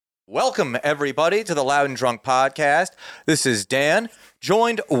Welcome, everybody, to the Loud and Drunk podcast. This is Dan,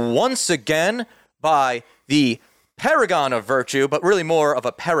 joined once again by the paragon of virtue, but really more of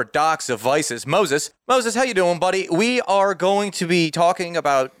a paradox of vices, Moses. Moses, how you doing, buddy? We are going to be talking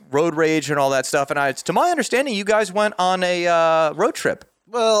about road rage and all that stuff, and it's to my understanding, you guys went on a road trip.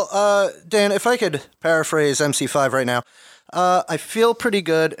 Well, Dan, if I could paraphrase MC5 right now, I feel pretty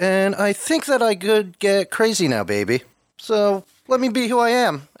good, and I think that I could get crazy now, baby. So let me be who I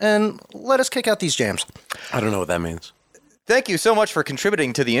am, and let us kick out these jams. I don't know what that means. Thank you so much for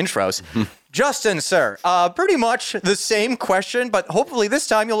contributing to the intros. Justin, sir, pretty much the same question, but hopefully this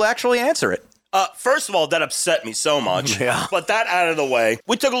time you'll actually answer it. First of all, that upset me so much. Yeah. But that out of the way.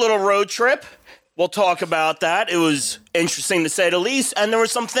 We took a little road trip. We'll talk about that. It was interesting to say the least, and there were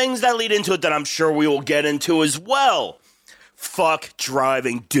some things that lead into it that I'm sure we will get into as well. Fuck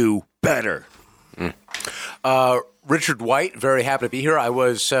driving, do better. Richard White, very happy to be here. I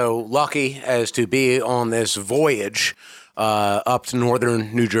was so lucky as to be on this voyage up to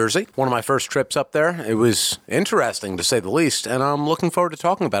northern New Jersey. One of my first trips up there. It was interesting, to say the least, and I'm looking forward to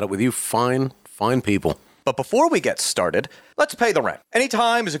talking about it with you fine people. But before we get started, let's pay the rent.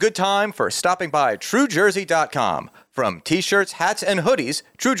 Anytime is a good time for stopping by TrueJersey.com. From t-shirts, hats, and hoodies,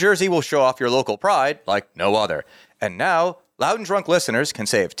 True Jersey will show off your local pride like no other. And now, Loud and Drunk listeners can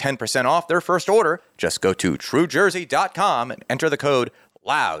save 10% off their first order. Just go to TrueJersey.com and enter the code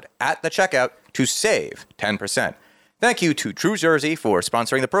LOUD at the checkout to save 10%. Thank you to True Jersey for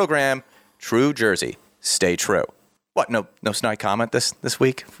sponsoring the program. True Jersey, stay true. What, no snide comment this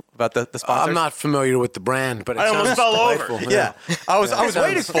week about the sponsors? I'm not familiar with the brand, but it I almost sounds fell delightful. over. Yeah, I was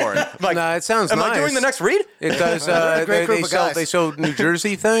waiting for it. I'm like, No, it sounds am nice. I doing the next read? It does. Great group of guys. They sell New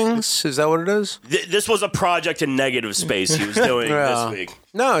Jersey things. Is that what it is? This was a project in negative space he was doing this week.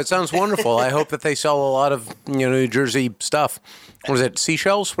 No, it sounds wonderful. I hope that they sell a lot of New Jersey stuff. What is it?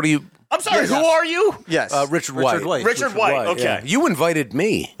 Seashells? What do you? I'm sorry, who are you? Yes. Richard White. Richard White, okay. Yeah. You invited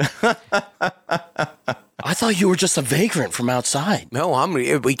me. I thought you were just a vagrant from outside. No,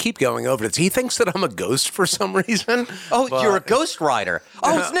 we keep going over it. He thinks that I'm a ghost for some reason. Oh, you're a Ghost Rider.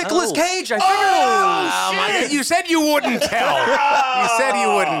 Oh, it's Nicolas Cage. I figured it was. You said you wouldn't tell. You said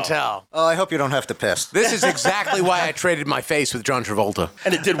you wouldn't tell. Oh, I hope you don't have to piss. This is exactly why I traded my face with John Travolta.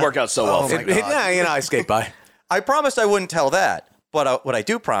 And it did work out so well. I skate by. I promised I wouldn't tell that. But what I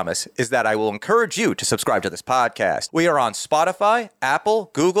do promise is that I will encourage you to subscribe to this podcast. We are on Spotify, Apple,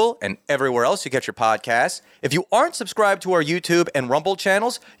 Google, and everywhere else you get your podcasts. If you aren't subscribed to our YouTube and Rumble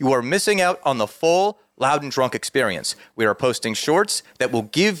channels, you are missing out on the full Loud and Drunk experience. We are posting shorts that will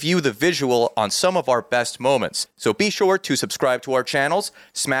give you the visual on some of our best moments. So be sure to subscribe to our channels,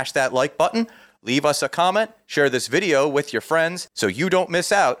 smash that like button, leave us a comment, share this video with your friends so you don't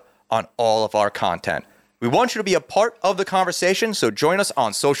miss out on all of our content. We want you to be a part of the conversation, so join us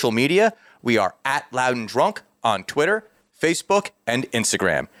on social media. We are at Loud and Drunk on Twitter, Facebook, and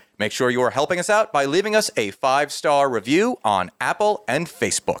Instagram. Make sure you are helping us out by leaving us a 5-star review on Apple and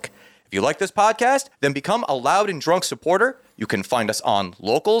Facebook. If you like this podcast, then become a Loud and Drunk supporter. You can find us on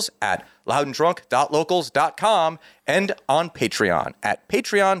Locals at loudanddrunk.locals.com and on Patreon at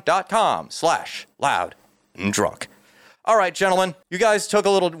patreon.com/loudanddrunk. All right, gentlemen, you guys took a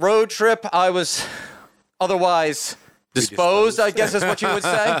little road trip. I was otherwise disposed, I guess is what you would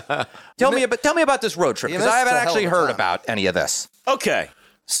say. Tell me about this road trip, because I haven't actually heard about any of this. Okay,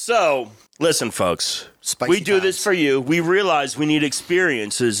 so listen, folks. Spicy we do times. this for you. We realize we need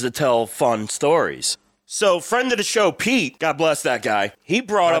experiences to tell fun stories. So, friend of the show, Pete, God bless that guy. He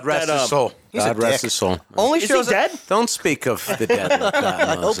brought up God rest that his soul. He's God a rest dick. his soul. Only Is he shows dead? Don't speak of the dead like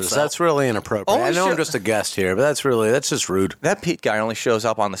that, Moses. so. That's really inappropriate. Only I know I'm show- just a guest here, but that's just rude. that Pete guy only shows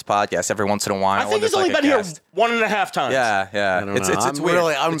up on this podcast every once in a while. I think There's he's only like a been here guest. 1.5 times. Yeah. I don't It's know.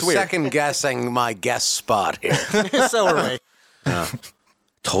 weird. I'm It's weird. second guessing my guest spot here. So are we.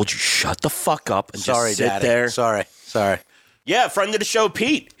 Told you, shut the fuck up and Sorry, just sit Daddy. there. Sorry. Yeah, friend of the show,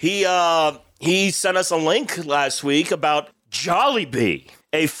 Pete. He sent us a link last week about Jollibee,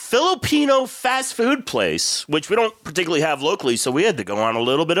 a Filipino fast food place, which we don't particularly have locally, so we had to go on a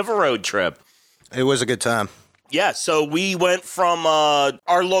little bit of a road trip. It was a good time. Yeah, so we went from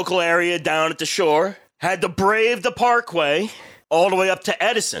our local area down at the shore, had to brave the parkway all the way up to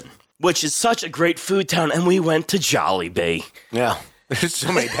Edison, which is such a great food town, and we went to Jollibee. Yeah. There's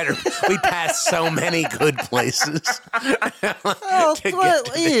so many better. We passed so many good places. Oh,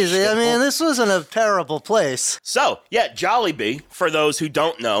 easy. I mean, this wasn't a terrible place. So, yeah, Jollibee, for those who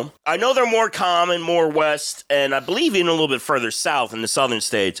don't know. I know they're more common, more west, and I believe even a little bit further south in the southern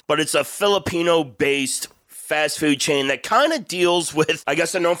states, but it's a Filipino-based fast food chain that kind of deals with, I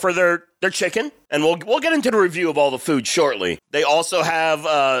guess they're known for their chicken, and we'll get into the review of all the food shortly. They also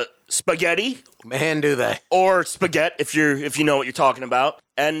have spaghetti. Man, do they. Or spaghetti, if you know what you're talking about.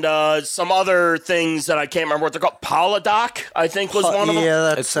 And some other things that I can't remember what they're called. Paladoc, I think, was one of them. Yeah,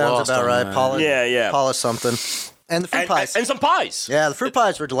 that It's sounds lost about on right. that. Paula, Paula something. And the fruit pies. And some pies. Yeah, the fruit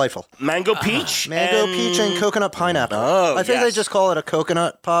pies were delightful. Mango peach. Peach, and coconut pineapple. Oh, I think yes. they just call it a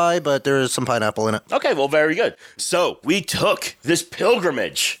coconut pie, but there is some pineapple in it. Okay, well, very good. So we took this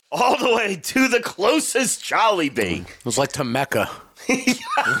pilgrimage all the way to the closest Jollibee. It was like to Mecca.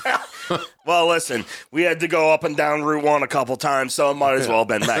 Well, listen, we had to go up and down Route 1 a couple times, so it might as well have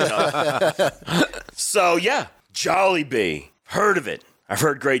been Mecca. So, yeah, Jollibee. Heard of it. I've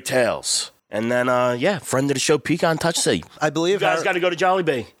heard great tales. And then, friend of the show, Pecan Touch City. I believe You guys got to go to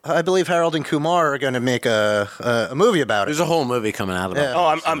Jollibee. I believe Harold and Kumar are going to make a movie about it. There's a whole movie coming out of it.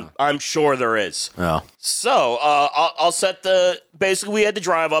 Oh, I'm sure there is. Oh. So, I'll set basically we had to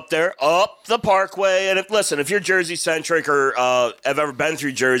drive up there, up the Parkway, and if you're Jersey-centric or have ever been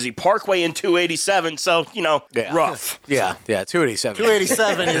through Jersey, Parkway and 287, so, rough. Yeah, 287.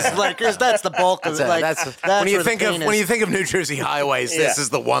 287 is like, that's the bulk of it. Like, That's that's when you where the think of pain when is. you think of New Jersey highways, this Yeah. is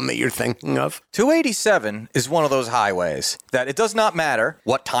the one that you're thinking of. 287 is one of those highways that it does not matter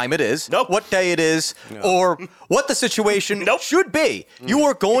what time it is, Nope. what day it is, or what the situation Nope. should be. You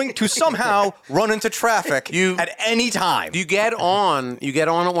are going to somehow run into traffic at any time. You get on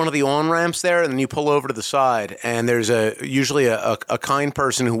at one of the on ramps there, and then you pull over to the side, and there's usually a kind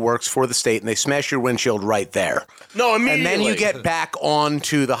person who works for the state, and they smash your windshield right there. No, immediately. And then you get back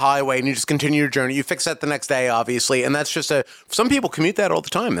onto the highway, and you just continue your journey. You fix that the next day, obviously, and that's just some people commute that all the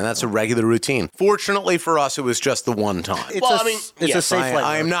time, and that's a regular routine. Fortunately for us, it was just the one time. It's a safe light road.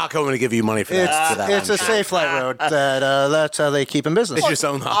 I am not going to give you money for that. It's a safe light road. That's how they keep in business. They just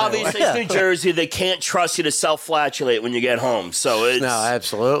own the highway. Obviously, it's New Jersey. They can't trust you to self-flatulate when you get home. So it's... No,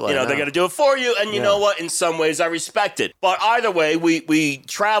 absolutely. They got to do it for you. And you know what? In some ways, I respect it. But either way, we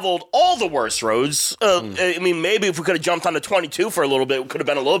traveled all the worst roads. I mean, maybe if we could have jumped on the 22 for a little bit, it could have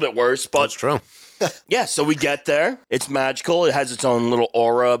been a little bit worse. But That's true. yeah, so we get there. It's magical. It has its own little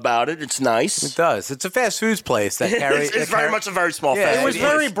aura about it. It's nice. It does. It's a fast foods place that carries. It's very much a very small Yeah, fast It was food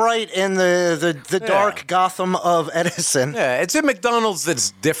very place. bright in the dark Gotham of Edison. Yeah, it's a McDonald's that's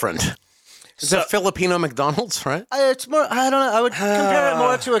different. It's a Filipino McDonald's, right? It's more. I don't know. I would compare it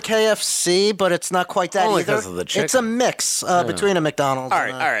more to a KFC, but it's not quite that Only either. 'cause of the chicken. It's a mix between a McDonald's. All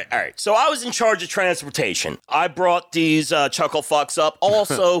right. So I was in charge of transportation. I brought these chuckle fucks up,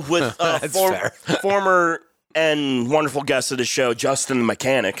 also with fair. former and wonderful guest of the show, Justin the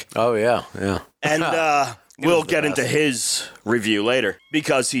Mechanic. Oh yeah. And we'll get into his review later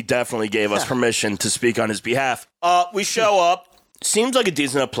because he definitely gave us permission to speak on his behalf. We show up. Seems like a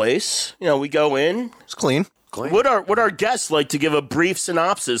decent enough place. We go in. It's clean. Would our guests like to give a brief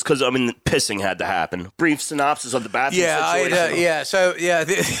synopsis? Because, pissing had to happen. Brief synopsis of the bathroom situation. So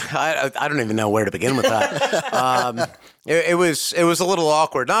I don't even know where to begin with that. It was a little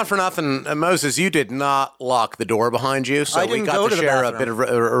awkward. Not for nothing, Moses. You did not lock the door behind you, so I we didn't got go to to the share a bathroom. bit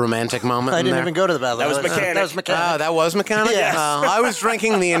of a romantic moment. I in didn't there. even go to the bathroom. That was Mechanic. That was Mechanic. That was Mechanic? Yes. I was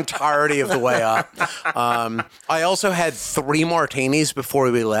drinking the entirety of the way up. I also had 3 martinis before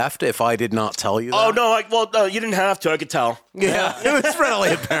we left, if I did not tell you that. Oh, no, you didn't have to. I could tell. Yeah, it was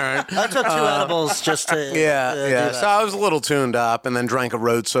readily apparent. I took 2 edibles just to. do Yeah. that. So I was a little tuned up, and then drank a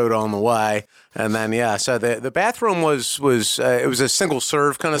road soda on the way, and then So the bathroom was it was a single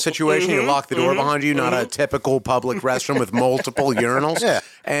serve kind of situation. You lock the door behind you, not a typical public restroom with multiple urinals. Yeah.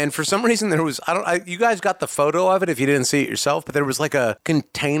 And for some reason there was you guys got the photo of it if you didn't see it yourself, but there was like a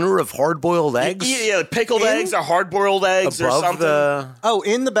container of hard-boiled eggs. Yeah, pickled eggs or hard-boiled eggs or above something. Oh,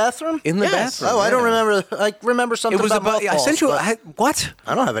 in the bathroom? in the Yes. bathroom. Oh, I don't yeah. remember. I remember something It was about about. I mothballs, sent you. but What?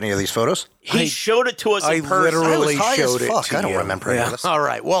 I don't have any of these photos. He showed it to us I in person. literally I was high as showed it fuck. to I don't you. remember any of this. All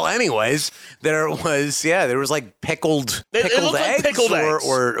right. Well, anyways, there was like pickled It pickled looked like eggs, pickled or, eggs.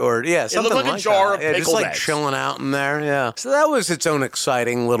 or yeah, something looked like a jar of that. Yeah, just pickled like eggs. chilling out in there. Yeah. So that was its own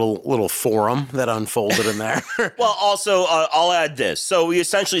exciting little forum that unfolded in there. Well, also, I'll add this. So we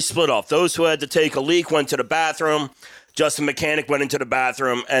essentially split off. Those who had to take a leak went to the bathroom. Justin Mechanic went into the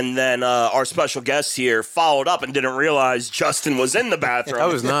bathroom, and then our special guest here followed up and didn't realize Justin was in the bathroom. That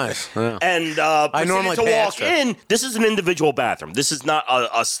was nice. Yeah. And normally proceeded to pay walk extra. in. This is an individual bathroom. This is not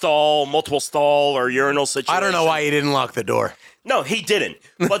a stall, multiple stall, or urinal situation. I don't know why you didn't lock the door. No, he didn't.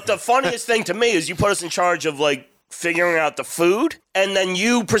 But the funniest thing to me is you put us in charge of, figuring out the food, and then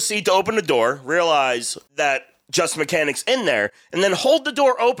you proceed to open the door, realize that Just Mechanics in there, and then hold the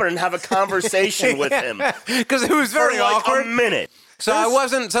door open and have a conversation with him Because it was very for like awkward. a minute. So I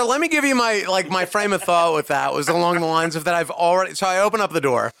wasn't. So let me give you my frame of thought with that was along the lines of that I've already. So I open up the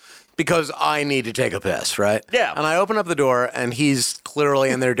door because I need to take a piss, right? Yeah. And I open up the door and he's clearly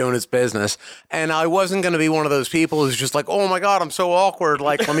in there doing his business. And I wasn't going to be one of those people who's just like, oh my God, I'm so awkward.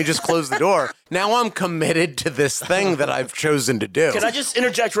 Like, let me just close the door. Now I'm committed to this thing that I've chosen to do. Can I just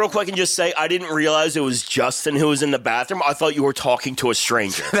interject real quick and just say I didn't realize it was Justin who was in the bathroom. I thought you were talking to a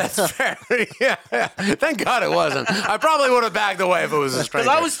stranger. That's fair. Yeah. Thank God it wasn't. I probably would have backed away if it was a stranger.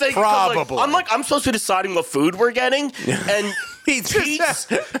 Because I was thinking, 'cause, probably. I'm supposed to be deciding what food we're getting, and Pete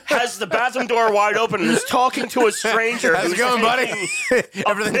has the bathroom door wide open and is talking to a stranger. How's it going, buddy?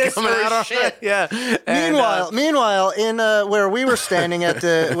 Everything coming out all right? Yeah. And, Meanwhile, in where we were standing at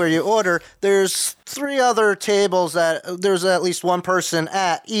the where you order, there's 3 other tables that there's at least one person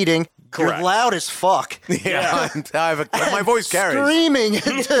at eating. Correct. You're loud as fuck. yeah. My voice carries. Screaming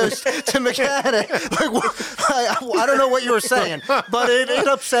to mechanic. Like, I don't know what you were saying, but it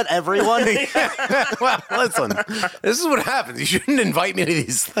upset everyone. Well, listen, this is what happens. You shouldn't invite me to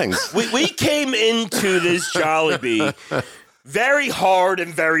these things. We came into this Jollibee very hard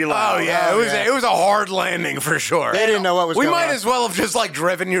and very loud. Oh yeah, it was a hard landing for sure. They didn't know what was We going might on. as well have just like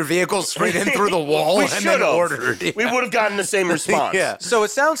driven your vehicle straight in through the wall We and should then have. ordered. We would have gotten the same response. Yeah. So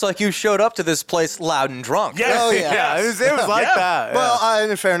it sounds like you showed up to this place loud and drunk. Yes, Oh, yeah. Yeah, it was like Yeah. that. Well,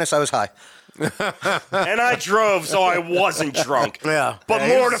 in fairness, I was high. And I drove, so I wasn't drunk. Yeah. But Yeah,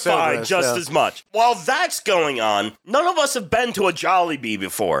 he was mortified sober, just yeah. as much. While that's going on, none of us have been to a Jollibee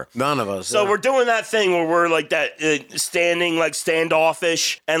before. None of us. So we're doing that thing where we're like that standing, like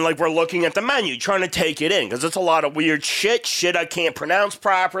standoffish, and like we're looking at the menu, trying to take it in because it's a lot of weird shit I can't pronounce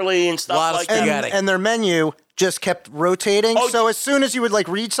properly and stuff Lot of like that. spaghetti. And their menu just kept rotating. Oh, So as soon as you would like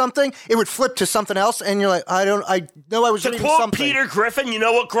read something, it would flip to something else, and you're like, I know I was To reading quote something. Peter Griffin, you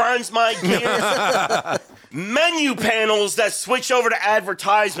know what grinds my gears? Menu panels that switch over to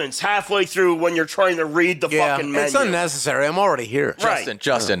advertisements halfway through when you're trying to read the yeah, fucking menu. it's unnecessary. I'm already here. Right.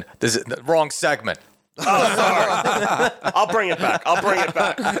 Justin, this is the wrong segment. Oh, sorry. I'll bring it back.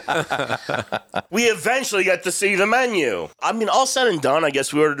 We eventually get to see the menu. I mean, all said and done, I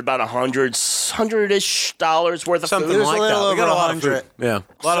guess we ordered about $100-ish worth of Something food. was like a little that. We got a over lot of food. 100. Yeah,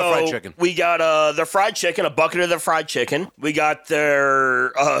 a lot of fried chicken. We got the fried chicken, a bucket of the fried chicken. We got their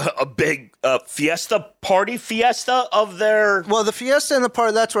a big fiesta of their. Well, the fiesta and the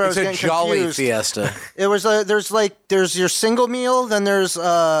part that's where It's I a was getting jolly confused. fiesta. It was there's your single meal, then there's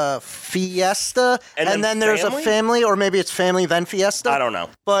fiesta, And then then there's family? a family, or maybe it's family then fiesta. I don't know.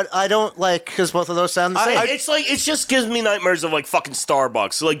 But I don't like because both of those sound the same. It's like it just gives me nightmares of like fucking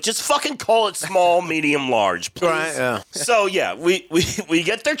Starbucks. Like just fucking call it small, medium, large, please. Right, yeah. So yeah, we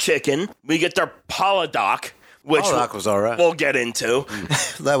get their chicken, we get their paladoc, which Paladoc was all right. we'll get into.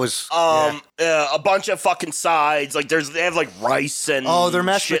 That was A bunch of fucking sides. Like they have like rice and their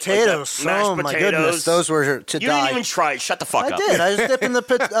mashed shit potatoes. Like that. Oh my goodness, those were to You die. didn't even try it. Shut the fuck I up. did. I was dipping the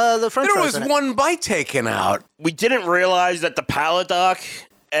French There fries was in it. one bite taken out. We didn't realize that the paladoc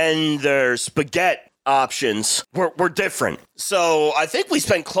and their spaghetti options were different. So I think we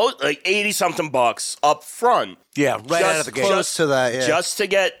spent close like $80-something up front. Yeah, right out of the gate. Close to that, yeah. Just to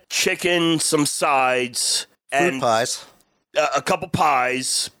get chicken, some sides, Fruit and pies. a couple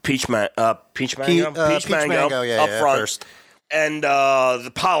pies, peach mango, peach mango, yeah, up yeah, front, first. and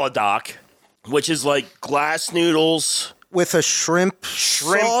the paladoc, which is like glass noodles, With a shrimp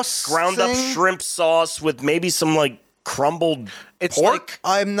sauce ground up thing? shrimp sauce with maybe some like crumbled It's pork.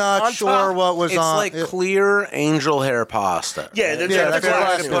 I'm not on sure top. what was It's on like it. clear angel hair pasta. Yeah, they're that's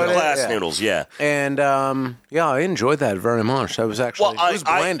glass, what it is. glass Yeah. noodles. Yeah. And yeah, I enjoyed that very much. That was actually it was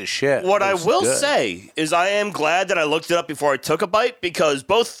bland as shit. What It I was will good. say is I am glad that I looked it up before I took a bite because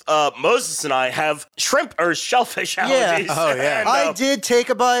both Moses and I have shrimp or shellfish Yeah. allergies. Oh, yeah. And, I did take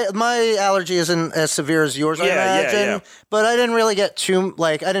a bite. My allergy isn't as severe as yours, I Yeah, imagine. yeah. But I didn't really get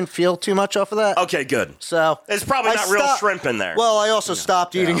I didn't feel too much off of that. Okay, good. So There's probably I not real stopped- shrimp in there. Well, I also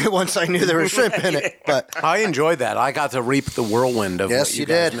stopped eating it once I knew there was shrimp in it. But I enjoyed that. I got to reap the whirlwind of yes, what you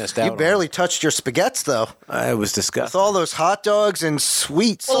guys did. missed out You on. barely touched your spaghettis, though. It was With disgusting. all those hot dogs and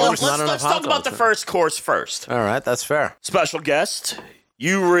sweets. Well, There's not enough let's hot talk about dogs the first course first. All right, that's fair. Special guest,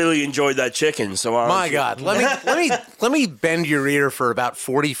 you really enjoyed that chicken, so why don't My you- God, let me bend your ear for about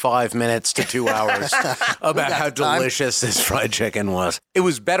 45 minutes to 2 hours about how delicious this fried chicken was. It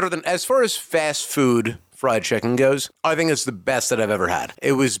was better than, as far as fast food fried chicken goes, I think it's the best that I've ever had.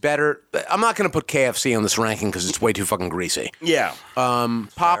 It was better. I'm not going to put KFC on this ranking because it's way too fucking greasy. Yeah.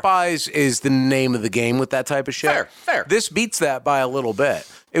 Popeyes is the name of the game with that type of shit. Fair. This beats that by a little bit.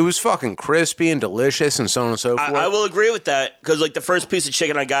 It was fucking crispy and delicious and so on and so forth. I will agree with that because like the first piece of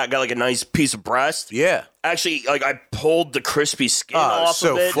chicken I got like a nice piece of breast. Yeah. Actually, like I pulled the crispy skin off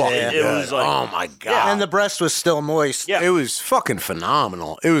so of it. fucking It good. was like, oh my God. And the breast was still moist. Yeah. It was fucking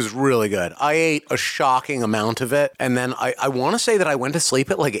phenomenal. It was really good. I ate a shocking amount of it. And then I want to say that I went to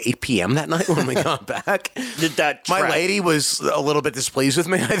sleep at like 8 p.m. that night when we got back. Did that My track. lady was a little bit displeased with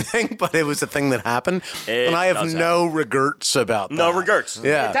me, I think, but it was a thing that happened. And I have does no regrets about that. No regrets.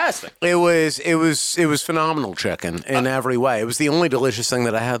 Yeah. Fantastic. It was phenomenal chicken in every way. It was the only delicious thing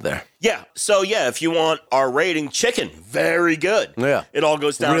that I had there. Yeah. So yeah, if you want our rating, chicken, very good. Yeah. It all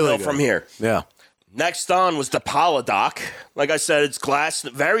goes downhill Really good. from here. Yeah. Next on was the Paladoc. Like I said, it's glass,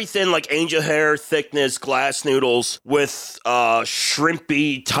 very thin, like angel hair thickness glass noodles with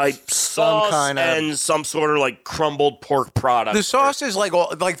shrimpy type sauce kinda- and some sort of like crumbled pork product. The sauce is like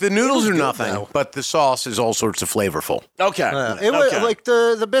the noodles are nothing, but the sauce is all sorts of flavorful. Okay. It was Okay. like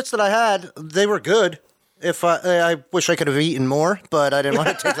the bits that I had, they were good. If I wish I could have eaten more, but I didn't want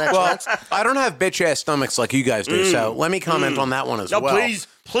to take that Well, chance. I don't have bitch ass stomachs like you guys do, so let me comment on that one as No, well.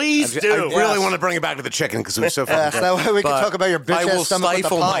 please I do. really want to bring it back to the chicken because it was so fucking Yes, good. that way we can But talk about your bitch I ass will stomach with the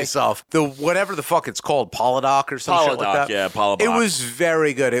stifle pie. myself. The whatever the fuck it's called, Paladoc or some shit like Paladoc, that. yeah, Paladoc. It was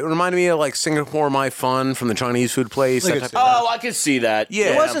very good. It reminded me of like Singapore My Fun from the Chinese food place. Look That at type of- Oh, I can see that. Yeah.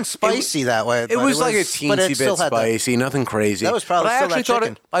 It wasn't spicy that way. It but was like a but it teensy still bit had that- spicy, nothing crazy. That was probably but I still actually that thought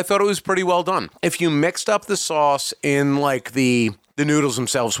chicken. I thought it was pretty well done. If you mixed up the sauce in like the noodles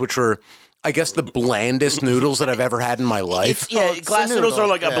themselves, which were, I guess, the blandest noodles that I've ever had in my life. it's glass a noodles noodle, are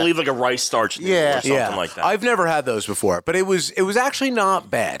like I yeah. believe like a rice starch noodle Yeah. or something like that. I've never had those before, but it was actually not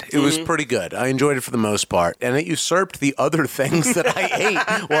bad. It was pretty good. I enjoyed it for the most part, and it usurped the other things that I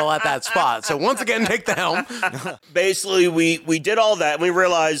ate while at that spot. So once again, take the helm. Basically, we did all that and we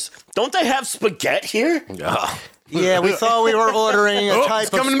realized, don't they have spaghetti here? Yeah, we thought we were ordering a type It's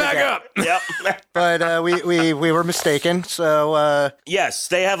coming of back spaghetti, up. Yep. but we were mistaken. So Yes,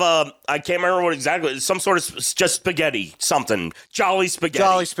 they have I can't remember what exactly. It's some sort of just spaghetti, something. Jolly spaghetti.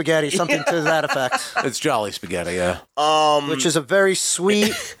 Jolly spaghetti, something to that effect, It's Jolly Spaghetti, yeah. which is a very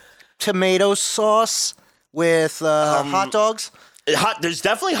sweet tomato sauce with hot dogs, There's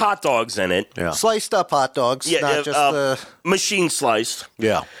definitely hot dogs in it. Yeah. sliced up hot dogs, Yeah, not just the. machine sliced.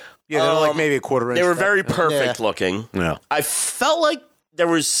 Yeah. Yeah, they're like maybe a quarter inch. They were thick. very perfect Yeah. looking. Yeah. I felt like there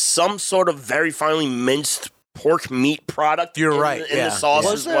was some sort of very finely minced pork meat product. You're in, right, in yeah. the sauce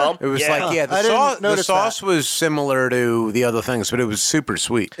Was as there? well. It was yeah. like, yeah, I didn't the notice sauce was similar to the other things, but it was super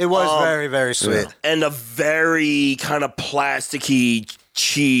sweet. It was very, very sweet. and a very kind of plasticky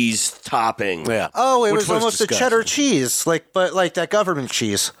cheese topping. Yeah. Oh, it Which was almost a disgusting. cheddar cheese, but like that government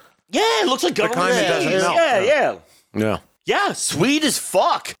cheese. Yeah, it looks like government kind that cheese. doesn't melt. Yeah. Yeah. Yeah, sweet as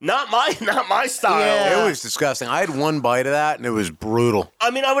fuck. Not my style. Yeah. It was disgusting. I had one bite of that, and it was brutal.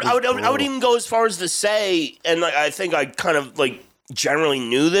 I mean, I would even go as far as to say, and like, I think I kind of like generally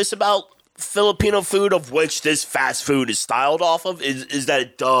knew this about Filipino food, of which this fast food is styled off of, is that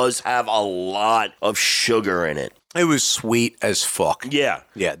it does have a lot of sugar in it. It was sweet as fuck. Yeah.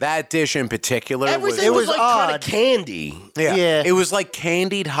 Yeah, that dish in particular Everything was was, like kind of odd. candy. Yeah. It was like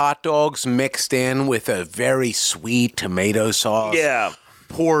candied hot dogs mixed in with a very sweet tomato sauce. Yeah.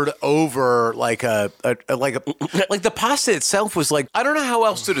 Poured over like like the pasta itself was like, I don't know how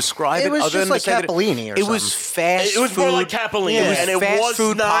else to describe it. It was other just than like to say that Capellini or it was something. fast. It was food. more like capellini, It was and it fast was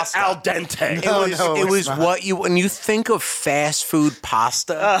food not pasta. al dente. No, It was it's not. what you when you think of fast food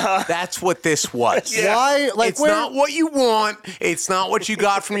pasta. That's what this was. Yeah. Why? Like, It's where? not what you want. It's not what you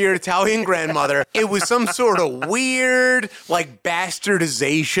got from your Italian grandmother. It was some sort of weird, like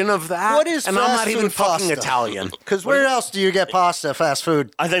bastardization of that. What is And I'm fast not even food fucking pasta? Italian. Because where else do you get pasta fast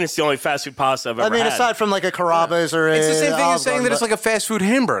food? I think it's the only fast food pasta I've ever I mean, had. aside from like a Carrabba's or It's the a same thing Olive as saying Garden, that it's but- like a fast food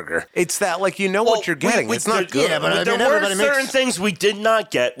hamburger. It's that like you know what you're getting. It's not good. yeah, but I mean, there were everybody certain makes- things we did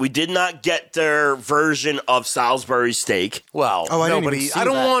not get. We did not get their version of Salisbury steak. Well, Oh, I didn't nobody. even see I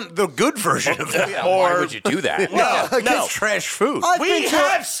don't that. want the good version of it. Or- Why would you do that? No, no. It's trash food. I've We been to-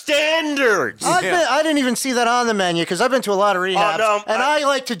 have standards. I didn't even see that on the menu because I've been to a lot of rehabs, no, and I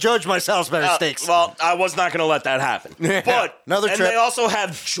like to judge my Salisbury steaks. Well, I was not going to let that happen. But Another and trip. they also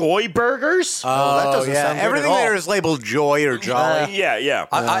have Joy Burgers. that doesn't sound good Everything at all. there is labeled joy or jolly. yeah.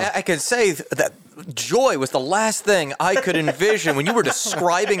 I can say that joy was the last thing I could envision when you were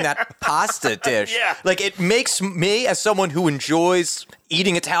describing that pasta dish. Yeah. Like, it makes me, as someone who enjoys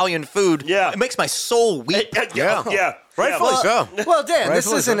eating Italian food, Yeah. it makes my soul weep. Yeah. Rightfully so. Well, Dan, this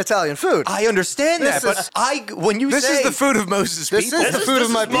Rightfully isn't so. Italian food. I understand that, This but when you This say is the food of Moses' This people. is the food of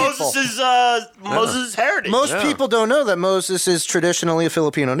my people. Moses' heritage. Most people don't know that Moses is traditionally a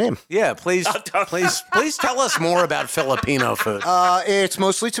Filipino name. Yeah, please tell us more about Filipino food. It's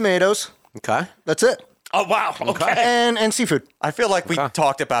mostly tomatoes. Okay. That's it. Oh, wow. Okay. And seafood. I feel like we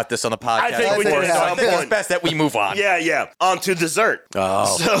talked about this on the podcast I think we before, did so at I some think it's point. best that we move on. Yeah. On to dessert. Oh.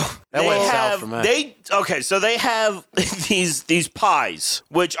 So That they went south have for me. so they have these pies,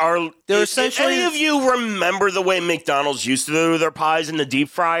 which are They're if essentially- any of you remember the way McDonald's used to do their pies in the deep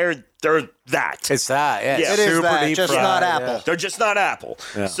fryer, they're that. It's that. Yeah, Yeah. It is super that, deep just fried, not yeah. apple. They're just not apple.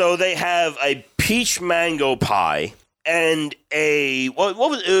 So they have a peach mango pie and a what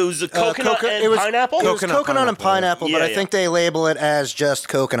was it was a coconut and pineapple? It was coconut and pineapple, but Yeah, I yeah. think they label it as just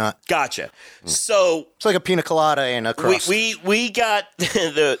coconut. Gotcha. So It's like a pina colada in a crust. we got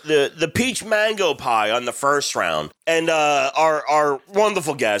the peach mango pie on the first round, and our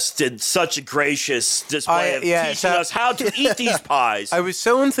wonderful guest did such a gracious display of teaching us how to eat these pies. I was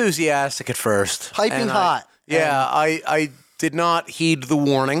so enthusiastic at first. Piping and hot. I did not heed the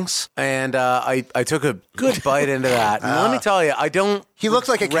warnings, and I took a good bite into that. And let me tell you, I don't. He looks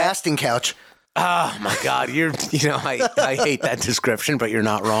like a regret- casting couch. Oh my God, I hate that description, but you're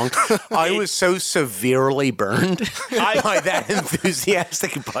not wrong. I was so severely burned by that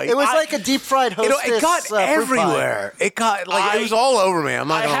enthusiastic bite. It was like a deep fried hostess. it got fruit pie. everywhere. It got it was all over me. I'm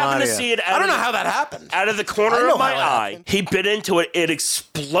not I gonna lie happened to to you. see it I out don't know of- how that happened. Out of the corner I know of my how it eye, happened. he bit into it. It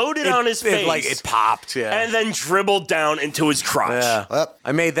exploded on his face, It popped. Yeah. and then dribbled down into his crotch. Yeah. Well,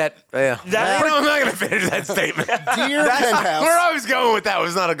 I made that. Yeah. That- I'm not going to finish that statement. dear penthouse. Where I was going with that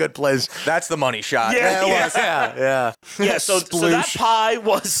was not a good place. That's the money shot. Yeah. Yeah. Yeah, so that pie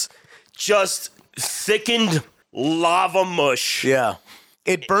was just thickened lava mush. Yeah.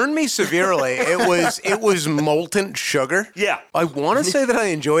 It burned me severely. It was molten sugar. Yeah. I want to say that I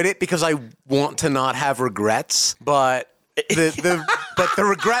enjoyed it because I want to not have regrets, but the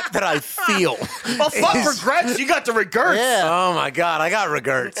regret that I feel. Well, fuck is- regrets. You got the regrets. Yeah. Oh my God, I got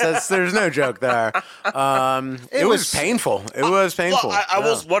regrets. There's no joke there. It was was- painful. It was painful. Look, I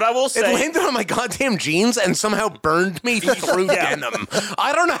will It say. landed on my goddamn jeans and somehow burned me through denim.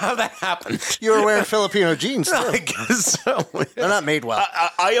 I don't know how that happened. You were wearing Filipino jeans, too. I guess so. They're not made well.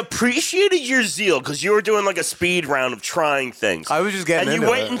 I appreciated your zeal because you were doing like a speed round of trying things. I was just getting and you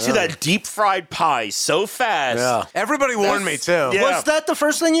into went it, into yeah. that deep fried pie so fast. Yeah. Everybody warned me too. Yeah. Was that the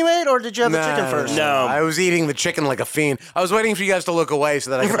first thing you ate, or did you have the chicken first? No. I was eating the chicken like a fiend. I was waiting for you guys to look away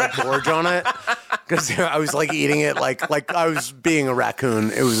so that I could like gorge on it. Because I was like eating it like I was being a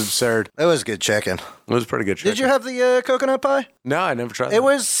raccoon. It was absurd. It was good chicken. It was pretty good chicken. Did you have the coconut pie? No, I never tried It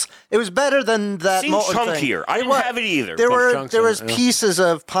was better than that Seemed molten chunkier. thing. I didn't have it either. There were chunks there in was it, yeah. pieces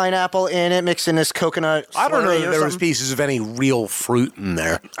of pineapple in it mixed in this coconut. I don't know slurry that or there was something. pieces of any real fruit in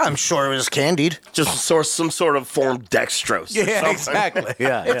there. I'm sure it was candied. Just some sort of form dextrose. or Yeah, something. exactly.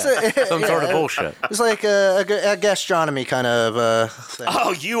 Yeah, It's yeah. Some sort of yeah. bullshit. It's like a gastronomy kind of thing.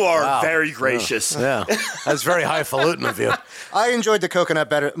 Oh, you are very gracious. Yeah, that's very highfalutin of you. I enjoyed the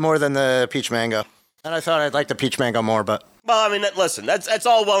coconut more than the peach mango, and I thought I'd like the peach mango more, but Well, I mean, listen, that's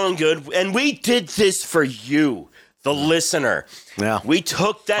all well and good, and we did this for you, the listener. Yeah. We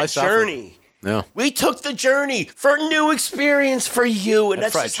took I that suffered. journey. Yeah. We took the journey for a new experience for you, and That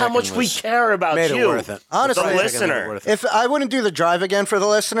that's fried just how chicken much we was- care about Made you. it worth it. Honestly, the Fried chicken made it listener. worth it. if I wouldn't do the drive again for the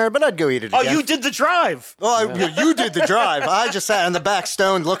listener, but I'd go eat it Oh, again. you did the drive. Well, you did the drive. I just sat in the back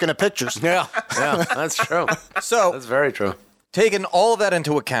stoned looking at pictures. Yeah, that's true. So, That's very true. taking all of that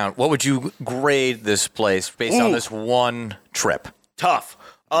into account, what would you grade this place based on this one trip? Tough.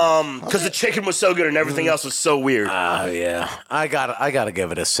 Because the chicken was so good and everything else was so weird. Oh yeah, I gotta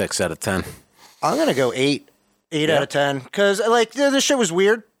give it a 6 out of 10. I'm gonna go 8 out of 10 because like this shit was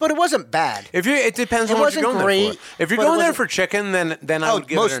weird, but it wasn't bad. If you, it depends It on what you're wasn't going there great, for. If you're but it going there wasn't- for chicken, then I Oh, would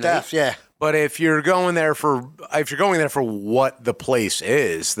give most it an def, 8. yeah. But if you're going there for what the place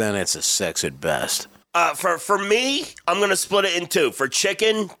is, then it's a 6 at best. For me, I'm going to split it in two. For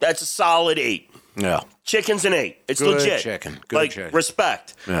chicken, that's a solid 8. Yeah. Chicken's an 8. It's Good legit. chicken. Good like, chicken.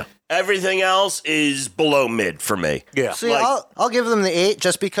 respect. Yeah. Everything else is below mid for me. Yeah. See, Like- I'll give them the 8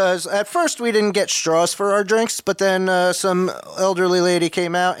 just because at first we didn't get straws for our drinks, but then some elderly lady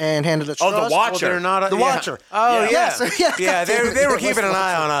came out and handed us Oh, straws. the watcher. They're not The yeah. watcher. Oh, Yeah. yeah. Yes, yeah, Yeah, they were it was keeping an the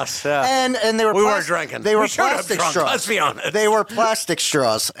eye on us. Yeah. And they were We weren't drinking. They were We should have plastic drunk, straws. let's be honest. They were plastic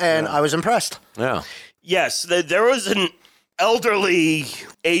straws, and I was impressed. Yeah. Yes, there was elderly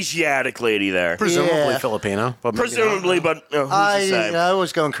Asiatic lady there. Presumably Yeah. Filipino. But maybe Presumably, but who's to say? I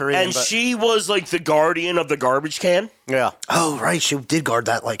was going Korean. And but... she was like the guardian of the garbage can. not. Yeah. Oh, right. She did guard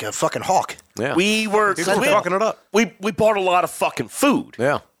that like a fucking hawk. Yeah. We were fucking it up. We bought a lot of fucking food.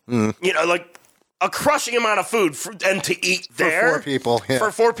 Yeah. You know, like a crushing amount of food and to eat there. 4 people, yeah.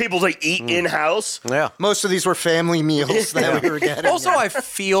 For 4 people to eat in-house. Yeah. Most of these were family meals that we were getting. Also, I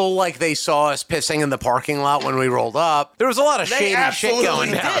feel like they saw us pissing in the parking lot when we rolled up. There was a lot of They shady shit absolutely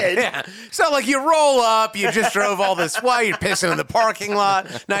going down. did. Yeah. So, like, you roll up, you just drove all this way, you're pissing in the parking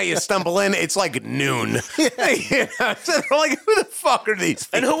lot. Now you stumble in, it's like noon. You know? So they're like, who the fuck are these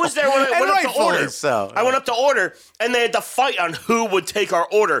people? And who was there when I And went up to rightfully order? so. I went up to order, and they had to fight on who would take our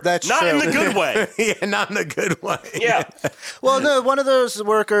order. That's Not in true. the good way. Yeah, not in a good way. Yeah. Well, no, one of those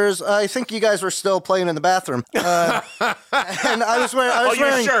workers, I think you guys were still playing in the bathroom. And I was wearing,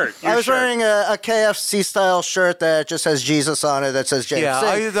 your shirt. I was wearing a KFC style shirt that just has Jesus on it that says JFC. Yeah,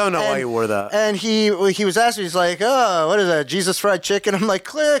 I don't know why you wore that. And he was asking, he's like, oh, what is that, Jesus fried chicken? I'm like,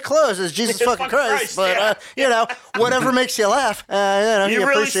 close, it's Jesus fucking Christ. But, yeah. you know, whatever makes you laugh. You know, he You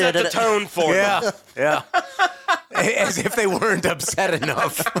really set appreciated the it. tone for them. Yeah, yeah. As if they weren't upset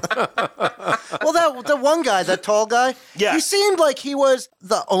enough. Well, the one guy, that tall guy, Yeah. he seemed like he was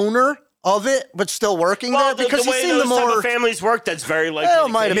the owner of it, but still working Well, there because the he way seemed the those type more. of families work, that's very likely. Well,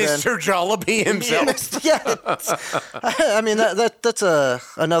 the might have case. been. Mr. Jollibee himself. Yeah, I mean that's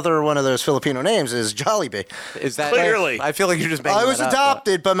another one of those Filipino names is Jollibee. Is that Clearly. I feel like you're just making I was that up,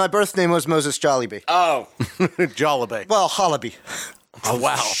 adopted, but my birth name was Moses Jollibee. Oh, but- Jollibee. Well, Halabi. Oh,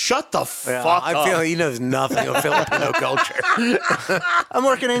 wow. shut the Yeah, fuck I up. feel like he knows nothing of Filipino culture. I'm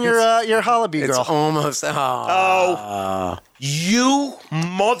working in your Halabi It's girl. almost. You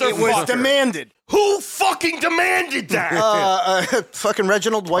motherfucker. It was demanded. Who fucking demanded that? Fucking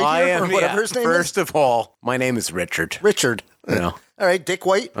Reginald White I here, am. or whatever his name First of all, my name is Richard. Richard. Yeah. All right, Dick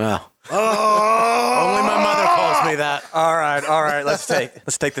White. Only my mother calls me that. All right. Let's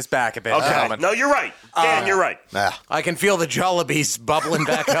take this back a bit, Okay. gentlemen. No, you're right. Dan, you're right. I can feel the Jollibees bubbling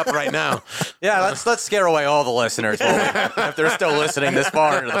back up right now. Yeah, let's scare away all the listeners if they're still listening this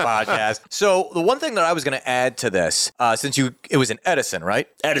far into the podcast. So the one thing that I was going to add to this, since it was in Edison, right?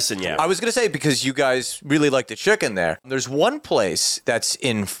 Edison, yeah. I was going to say, because you guys really like the chicken there, there's one place that's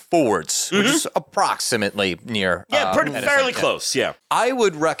in Fords, which is approximately near. yeah, pretty Edison. fairly close, yeah. I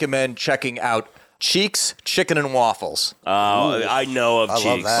would recommend checking out Cheeks Chicken and Waffles. I know of love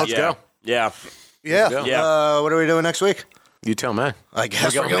Cheeks. that. Let's yeah. go. Yeah. Yeah. Yeah. What are we doing next week? You tell me. I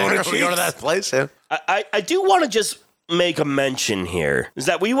guess We're going to that place. Yeah. I do want to just make a mention here is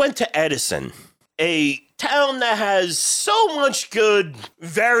that we went to Edison, a town that has so much good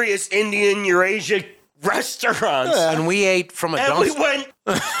various Indian Eurasia restaurants. And we ate from a And we dumpster. went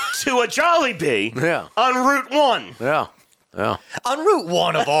to a Jollibee Yeah. on Route 1. Yeah. Yeah. On Route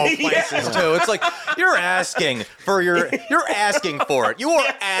 1 of all places, too. It's like you're asking for it. You are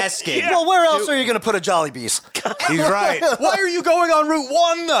asking. Well, where else are you going to put a Jollibees? He's right. Why are you going on Route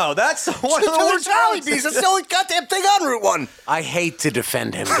 1 though? That's one of the worst Jollibees. It's the only goddamn thing on Route 1. I hate to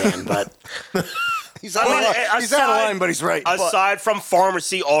defend him, Dan, but He's out of line. He's out of line, but he's right. Aside from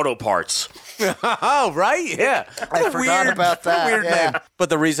pharmacy auto parts. oh, right, yeah. I forgot about that. Weird Yeah. name. But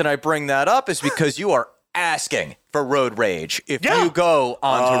the reason I bring that up is because you are asking for road rage if Yeah. you go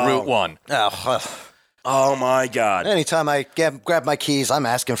onto Route 1. Oh my God. Anytime I grab my keys, I'm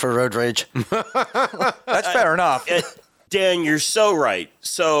asking for road rage. That's fair enough. Dan, you're so right.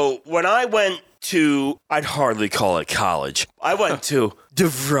 So when I went to, I'd hardly call it college. I went to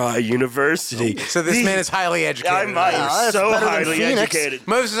DeVry University. So this man is highly educated. I'm that's so better than highly Phoenix. educated.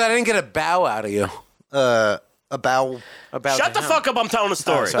 Moses, I didn't get a bow out of you. A bow Shut the fuck up, I'm telling a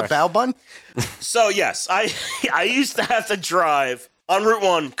story. a bow bun? So yes, I used to have to drive on Route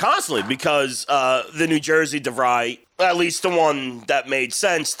 1 constantly because the New Jersey DeVry, at least the one that made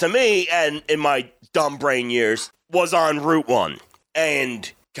sense to me and in my dumb brain years, was on Route 1.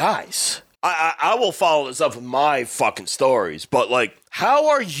 And guys, I will follow this up with my fucking stories, but like, how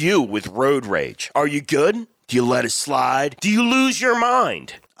are you with road rage? Are you good? Do you let it slide? Do you lose your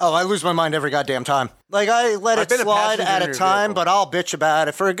mind? Oh, I lose my mind every goddamn time. Like, I let I've it been a slide passenger at in a your time, vehicle. but I'll bitch about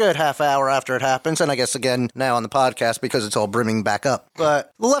it for a good half hour after it happens, and I guess again now on the podcast because it's all brimming back up.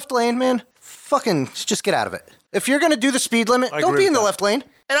 But the left lane, man, fucking just get out of it. If you're going to do the speed limit, don't agree be in with the that. left lane.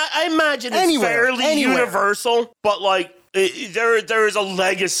 And I imagine it's Anywhere, fairly anywhere. universal, but like there is a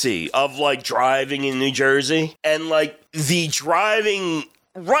legacy of like driving in New Jersey and like the driving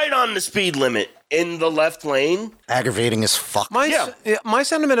right on the speed limit in the left lane. Aggravating as fuck. My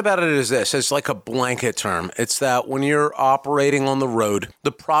sentiment about it is this. It's like a blanket term. It's that when you're operating on the road,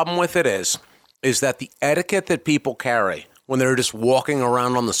 the problem with it is that the etiquette that people carry when they're just walking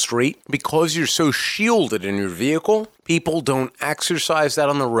around on the street, because you're so shielded in your vehicle, people don't exercise that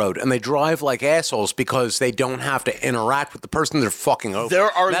on the road, and they drive like assholes because they don't have to interact with the person they're fucking over.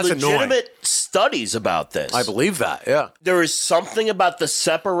 There are That's legitimate annoying. studies about this. I believe that, yeah. There is something about the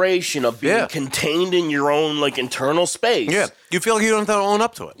separation of being Yeah. contained in your own like internal space. Yeah, you feel like you don't have to own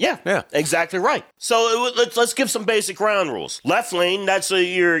up to it. Yeah, exactly right. So let's give some basic ground rules. Left lane, that's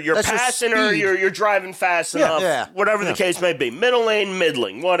you're That's your passing or speed. you're driving fast enough, yeah. whatever the case may be. Middle lane,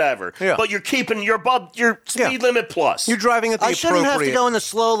 middling, whatever. Yeah. But you're keeping your speed limit plus. You're driving at the I shouldn't have to appropriate... go in the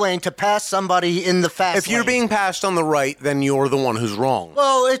slow lane to pass somebody in the fast If you're lane. being passed on the right, then you're the one who's wrong.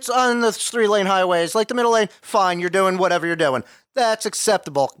 Well, it's on the 3-lane highways. Like the middle lane, fine, you're doing whatever you're doing. That's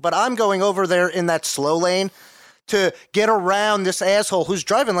acceptable. But I'm going over there in that slow lane to get around this asshole who's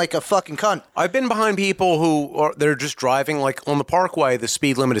driving like a fucking cunt. I've been behind people who they're just driving like on the parkway. The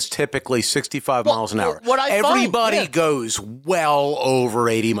speed limit is typically 65 miles an hour. what I find, Everybody yeah. goes well over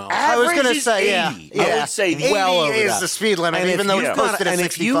 80 miles. I was Average going to is say, 80. I would say 80 well over is that. the speed limit, And even if though you it's gotta- posted at and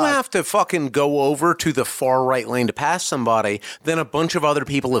 65. if you have to fucking go over to the far right lane to pass somebody, then a bunch of other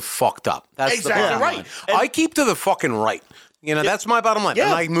people have fucked up. That's Exactly the bottom right. line. And- I keep to the fucking right. You know, that's my bottom line. Yeah.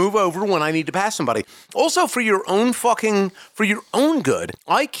 And I move over when I need to pass somebody. Also, for your own good,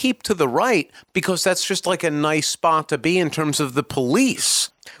 I keep to the right because that's just like a nice spot to be in terms of the police.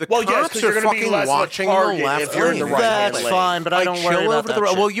 The Well, yes, cops 'cause you're are gonna be fucking less of a watching the target left if you're in the lane. right That's lane. fine, but I don't worry chill about over to that the right.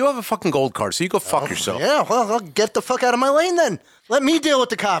 shit. Well, you have a fucking gold card, so you go fuck yourself. Yeah, well, I'll get the fuck out of my lane then. Let me deal with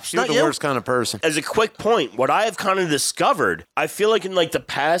the cops, You're not the you. worst kind of person. As a quick point, what I have kind of discovered, I feel like in like the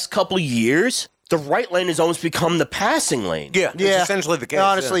past couple years, the right lane has almost become the passing lane. Yeah, it's essentially the case.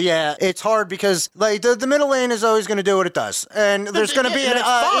 Honestly, yeah. It's hard because like the middle lane is always going to do what it does, and there's going to be yeah, an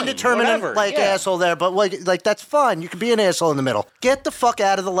that's fine, indeterminate whatever, yeah. asshole there. But like that's fine. You can be an asshole in the middle. Get the fuck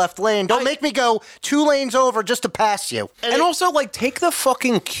out of the left lane. Don't make me go 2 lanes over just to pass you. And also, like, take the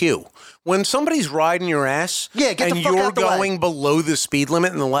fucking cue. When somebody's riding your ass Yeah, get the and fuck you're out the way. going below the speed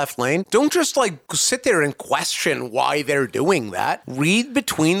limit in the left lane, don't just, like, sit there and question why they're doing that. Read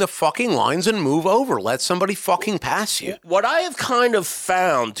between the fucking lines and move over. Let somebody fucking pass you. What I have kind of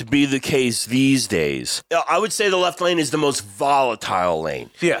found to be the case these days, I would say the left lane is the most volatile lane.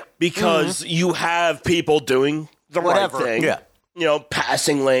 Yeah. Because you have people doing the Whatever. right thing. Yeah. You know,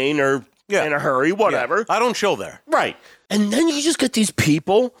 passing lane or Yeah. in a hurry, whatever. I don't chill there. Right. And then you just get these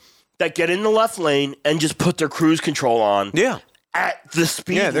people that get in the left lane and just put their cruise control on Yeah. at the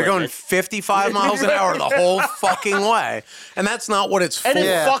speed Yeah, they're going limit. 55 miles an hour the whole fucking way. And that's not what it's for. And it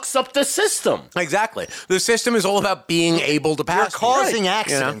Yeah. fucks up the system. Exactly. The system is all about being able to pass. You're you. causing You know?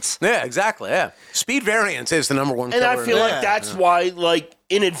 accidents. Yeah, exactly. Yeah. Speed variance is the number one And killer. I feel Yeah. like that's why, like,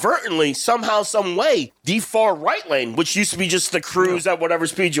 inadvertently, somehow, some way, the far right lane, which used to be just the cruise at whatever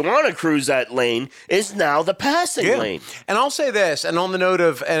speed you want to cruise at lane, is now the passing lane. And I'll say this, and on the note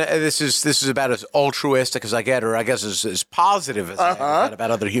of, and this is about as altruistic as I get, or I guess as positive as I get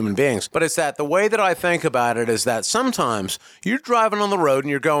about other human beings. But it's that the way that I think about it is that sometimes you're driving on the road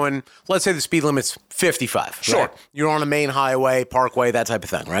and you're going, let's say the speed limit's 55. Sure. Right? You're on a main highway, parkway, that type of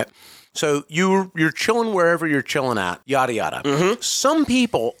thing, right? So you're chilling wherever you're chilling at, yada yada. Some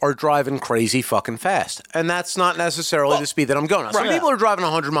people are driving crazy fucking fast, and that's not necessarily the speed that I'm going at. Some Right. people are driving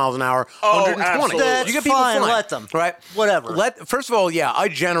 100 miles an hour, Oh, 120. absolutely. That's You get people fine, flying, let them. right? Whatever. First of all, yeah, I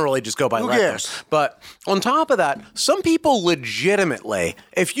generally just go by Who let them. cares? But on top of that, some people legitimately,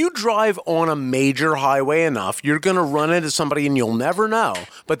 if you drive on a major highway enough, you're going to run into somebody and you'll never know,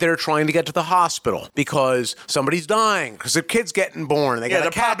 but they're trying to get to the hospital because somebody's dying, because their kid's getting born. They got they're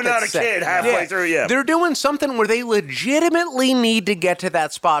a cat popping out that's a sick. kid halfway through, yeah. They're doing something where they legitimately need to get to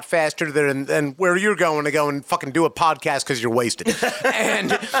that spot faster than where you're going to go and fucking do a podcast because you're wasted.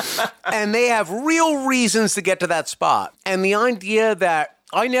 and they have real reasons to get to that spot. And the idea that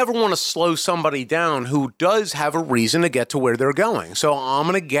I never want to slow somebody down who does have a reason to get to where they're going. So I'm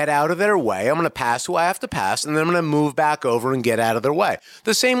going to get out of their way. I'm going to pass who I have to pass, and then I'm going to move back over and get out of their way.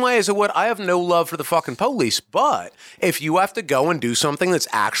 The same way as I would, I have no love for the fucking police, but if you have to go and do something that's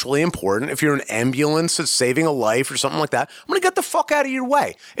actually important, if you're an ambulance that's saving a life or something like that, I'm going to get the fuck out of your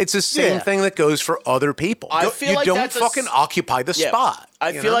way. It's the same thing that goes for other people. I feel you like don't that's fucking occupy the spot. I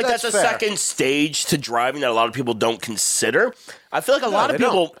You feel know? like that's a That's fair. second stage to driving that a lot of people don't consider. I feel like a lot of they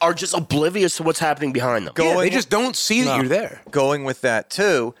people don't. are just oblivious to what's happening behind them. Yeah, they just don't see that you're there. Going with that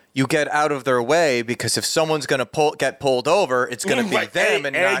too, you get out of their way, because if someone's going to get pulled over, it's going to be them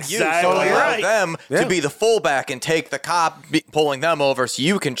and not you. So Exactly you allow right. them to be the fullback and take the cop pulling them over, so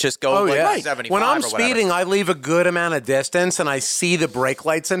you can just go 75 When I'm or whatever. speeding, I leave a good amount of distance, and I see the brake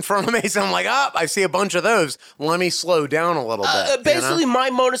lights in front of me, so I'm like, I see a bunch of those. Let me slow down a little bit. Basically, my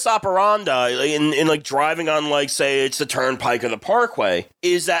modus operandi in like driving on, like, say it's the Turnpike or the Parkway,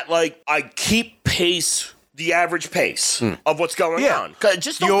 is that like I keep pace. The average pace of what's going on.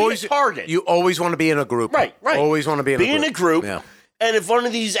 Just don't be a target. You always want to be in a group. Right. Always want to be in a group. Be in a group. Yeah. And if one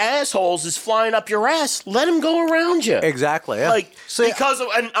of these assholes is flying up your ass, let him go around you. Exactly. Yeah. Like,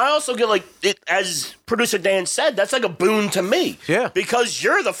 and I also get like, as producer Dan said, that's like a boon to me. Yeah. Because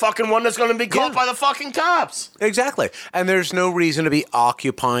you're the fucking one that's going to be caught by the fucking cops. Exactly. And there's no reason to be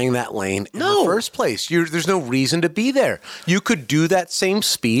occupying that lane in the first place. There's no reason to be there. You could do that same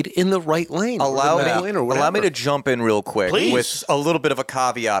speed in the right lane. Allow me to jump in real quick Please. with a little bit of a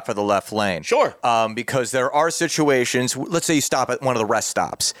caveat for the left lane. Sure. Because there are situations, let's say you stop at one of the rest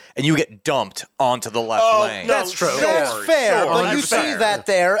stops and you get dumped onto the left lane. no, That's true. sure, That's fair, sure, but you that's see fair. that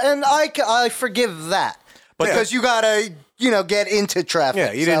there, and I forgive that. Because you gotta, get into traffic.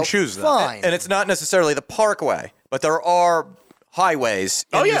 Yeah, you didn't choose that. Fine. And it's not necessarily the Parkway, but there are highways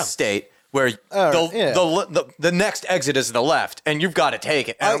in this state where the next exit is the left, and you've got to take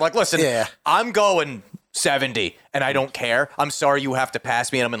it. And I'm like, listen, I'm going 70, and I don't care. I'm sorry you have to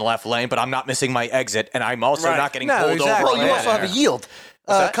pass me, and I'm in the left lane, but I'm not missing my exit, and I'm also not getting pulled over. Well, you on also have a yield.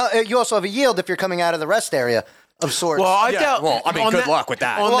 You also have a yield if you're coming out of the rest area of sorts. Well, good luck with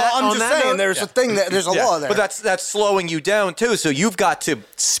that. I'm just saying, there's a thing there's a law there. But that's slowing you down too. So you've got to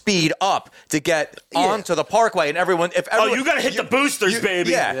speed up to get onto the Parkway, and everyone. You got to hit the boosters, baby.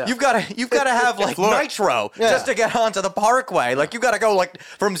 Yeah, you've got to have like nitro just to get onto the Parkway. Like you got to go like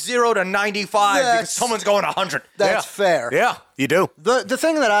from 0 to 95 because someone's going 100. That's fair. Yeah, you do. The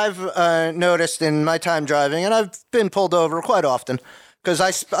thing that I've noticed in my time driving, and I've been pulled over quite often. Because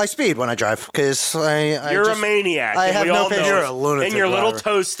I speed when I drive. Because you're a maniac. I have no patience. You're a lunatic. In your little driver.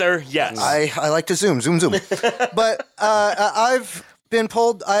 toaster, yes. I like to zoom. But I've been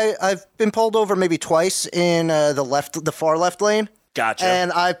pulled. I've been pulled over maybe twice in the far left lane. Gotcha.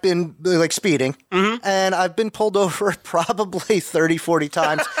 And I've been like speeding, and I've been pulled over probably 30, 40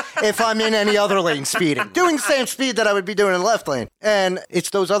 times if I'm in any other lane speeding, doing the same speed that I would be doing in the left lane. And it's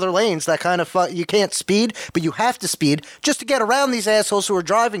those other lanes that kind of you can't speed, but you have to speed just to get around these assholes who are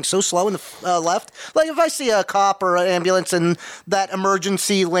driving so slow in the left. Like if I see a cop or an ambulance in that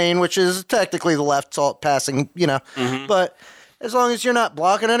emergency lane, which is technically the left passing, but. As long as you're not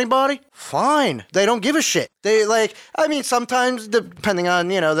blocking anybody, fine. They don't give a shit. Sometimes depending on,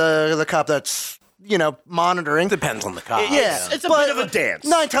 the cop that's, monitoring. Depends on the cop. It's a bit of a dance.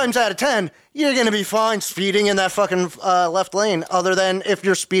 9 times out of 10, you're going to be fine speeding in that fucking left lane, other than if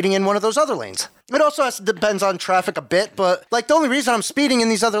you're speeding in one of those other lanes. It also depends on traffic a bit, but the only reason I'm speeding in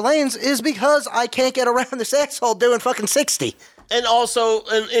these other lanes is because I can't get around this asshole doing fucking 60. And also,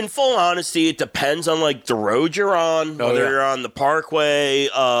 in full honesty, it depends on the road you're on, whether you're on the Parkway,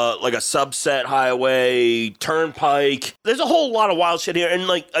 like a subset highway, Turnpike. There's a whole lot of wild shit here, and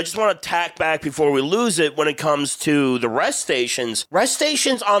I just want to tack back before we lose it when it comes to the rest stations. Rest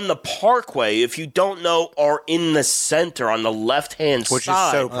stations on the Parkway, if you don't know, are in the center on the left-hand side. Which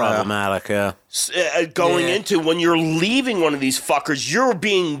is so problematic, Going into when you're leaving one of these fuckers, you're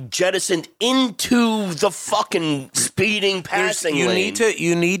being jettisoned into the fucking speeding passing lane.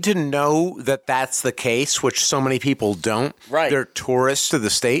 You need to know that that's the case, which so many people don't. Right. They're tourists to the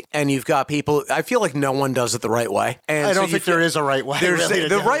state, and you've got people. I feel like no one does it the right way. And I don't think there is a right way.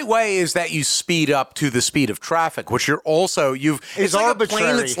 The right way is that you speed up to the speed of traffic, which you're also It's like arbitrary. a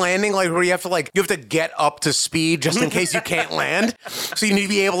plane that's landing, where you have to get up to speed just in case you can't land. So you need to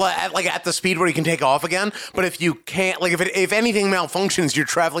be able to at the speed where you can take off again. But if you can't, if anything malfunctions, you're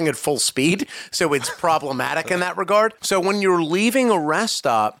traveling at full speed. So it's problematic in that regard. So when you're leaving a rest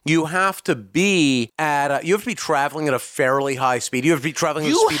stop, you have to be traveling at a fairly high speed. You have to be traveling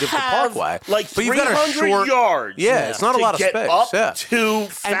at the speed of the Parkway. But 300 yards. Yeah, it's not a lot of get space. Up to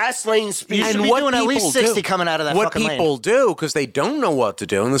fast lane speed. You should be doing at least 60 coming out of that fucking lane. What people do, because they don't know what to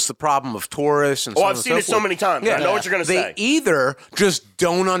do, and this is the problem of tourists and so on I've seen it so many times. I know what you're going to say. They either just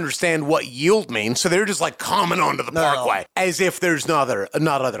don't understand what you yield mean, so they're just like coming onto the parkway as if there's not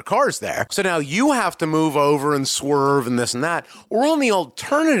other cars there. So now you have to move over and swerve and this and that. Or on the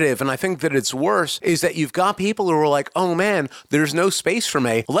alternative, and I think that it's worse, is that you've got people who are like, oh man, there's no space for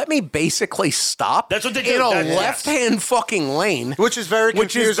me. Let me basically stop. That's what they do. In a left-hand fucking lane. Which is very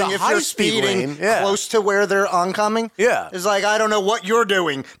confusing the if you're high-speed speeding lane. close to where they're oncoming. Yeah. It's like, I don't know what you're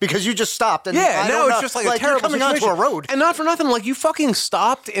doing because you just stopped. And Yeah, I no, don't know. it's just like a you're terrible coming situation. onto a road. And not for nothing, like you fucking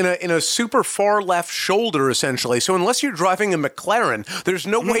stopped in a super far left shoulder, essentially. So unless you're driving a McLaren, there's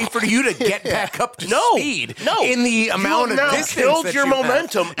no way for you to get back up to speed in the amount of distance killed that your you have.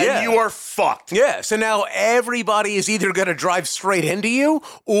 momentum, and you are fucked. Yeah, so now everybody is either going to drive straight into you,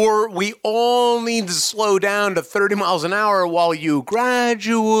 or we all need to slow down to 30 miles an hour while you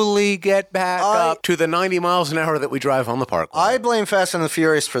gradually get back up to the 90 miles an hour that we drive on the parkway. I blame Fast and the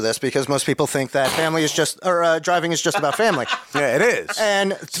Furious for this because most people think that driving is just about family. Yeah, it is.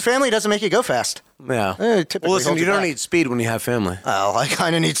 And family doesn't make you go fast. Yeah. Typically Well, listen, holds you don't back. need speed when you have family. Oh, I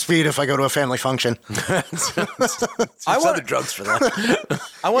kind of need speed if I go to a family function. I want the drugs for that.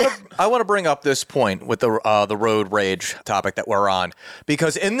 I want to bring up this point with the road rage topic that we're on,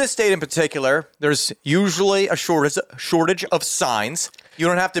 because in this state in particular, there's usually a shortage of signs. You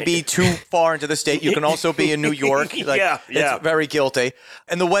don't have to be too far into the state. You can also be in New York. It's very guilty.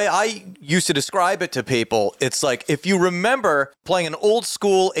 And the way I used to describe it to people, it's like if you remember playing an old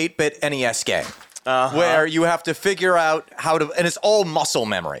school 8-bit NES game. Where you have to figure out how to, and it's all muscle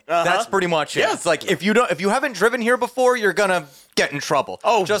memory. That's pretty much it. Yeah. It's like if you haven't driven here before, you're gonna get in trouble.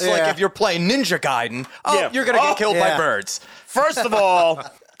 Oh, just like if you're playing Ninja Gaiden, you're gonna get killed by birds. First of all,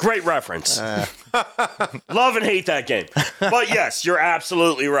 great reference. Love and hate that game. But yes, you're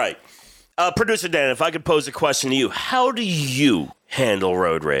absolutely right. Producer Dan, if I could pose a question to you, how do you handle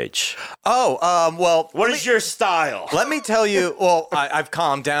road rage? Well, what is your style? Let me tell you. Well, I've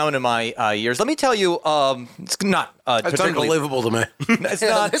calmed down in my years. Let me tell you. It's not. It's unbelievable to me. It's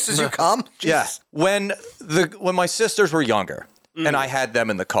not. This is you calm? Yeah. When my sisters were younger. And I had them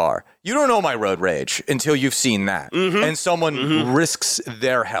in the car. You don't know my road rage until you've seen that. And someone risks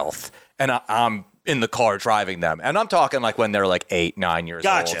their health, and I'm in the car driving them. And I'm talking like when they're like 8, 9 years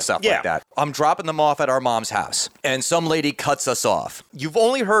old, stuff like that. I'm dropping them off at our mom's house, and some lady cuts us off. You've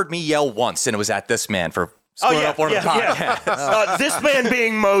only heard me yell once, and it was at this man for screwing up one of the podcasts. This man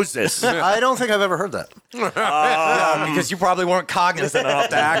being Moses. I don't think I've ever heard that. Because you probably weren't cognizant enough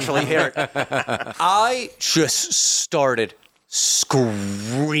to actually hear it. I just started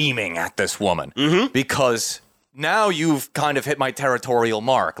screaming at this woman because now you've kind of hit my territorial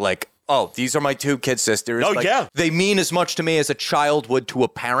mark. Like, oh, these are my two kid sisters. Oh, like, yeah. They mean as much to me as a child would to a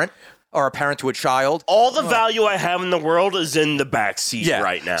parent or a parent to a child. All the value I have in the world is in the backseat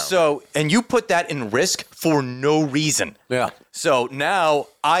right now. So, and you put that in risk for no reason. Yeah. So now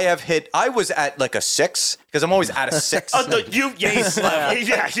I was at like a 6 because I'm always at a 6.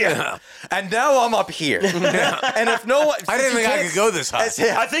 Yeah. And now I'm up here. And if no one, I didn't think I could go this high.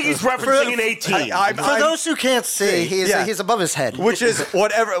 I think he's referencing an 18. For those who can't see, he's above his head. Which is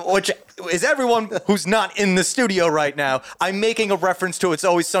everyone who's not in the studio right now. I'm making a reference to It's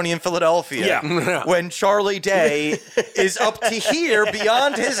Always Sunny in Philadelphia. Yeah. When Charlie Day is up to here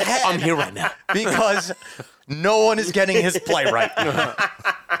beyond his head. I'm here right now. Because no one is getting his play right.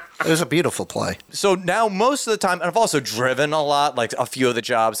 It was a beautiful play. So now most of the time, and I've also driven a lot, like a few of the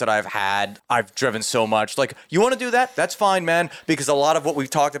jobs that I've had, I've driven so much. Like, you want to do that? That's fine, man. Because a lot of what we've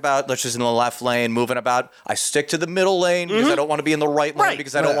talked about, let's just in the left lane, moving about, I stick to the middle lane because I don't want to be in the right lane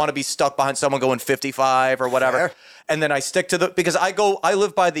because I don't want to be stuck behind someone going 55 or whatever. Fair. And then I stick to because I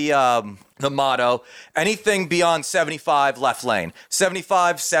live by the motto, anything beyond 75, left lane.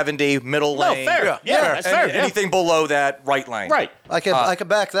 75, 70, middle lane. Fair. Yeah, that's fair. Anything below that, right lane. Right. I could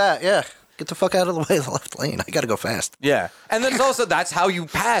back that, yeah. Get the fuck out of the way of the left lane. I gotta go fast. Yeah. And then it's also, that's how you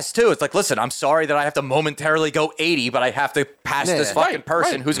pass, too. It's like, listen, I'm sorry that I have to momentarily go 80, but I have to pass this fucking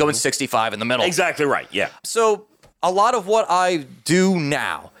person who's going 65 in the middle. Exactly right, yeah. So a lot of what I do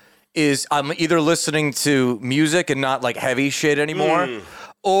now is I'm either listening to music and not like heavy shit anymore,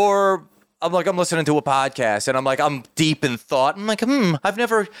 or I'm listening to a podcast and I'm deep in thought. I'm like, I've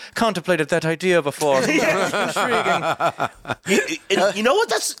never contemplated that idea before. Intriguing. And you know what?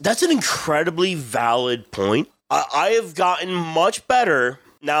 That's an incredibly valid point. I have gotten much better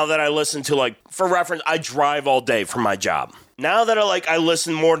now that I listen to, for reference, I drive all day for my job. Now that I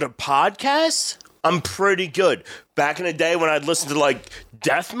listen more to podcasts, I'm pretty good. Back in the day when I'd listen to like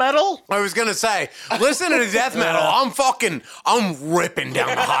death metal. I was gonna say, listen to the death metal. I'm ripping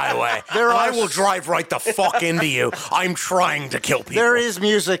down the highway. I will drive right the fuck into you. I'm trying to kill people. There is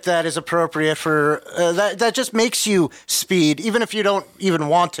music that is appropriate for that just makes you speed, even if you don't even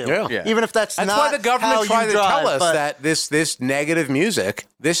want to. Yeah. Even if that's That's not why the government how tried you to drive, tell us but that this negative music,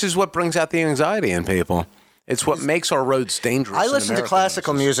 this is what brings out the anxiety in people. It's what makes our roads dangerous. I in listen to American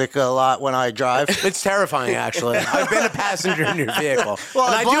classical roads. music a lot when I drive. It's terrifying, actually. I've been a passenger in your vehicle. Well,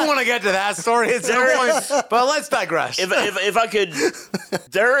 and I but- do want to get to that story at some point, but let's digress. If I could,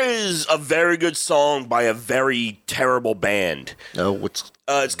 there is a very good song by a very terrible band. No,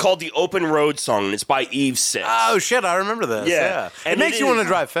 It's called the Open Road Song, and it's by Eve Six. Oh, shit, I remember this. Yeah. And It makes you want to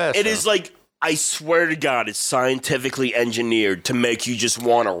drive fast. It is like, I swear to God, it's scientifically engineered to make you just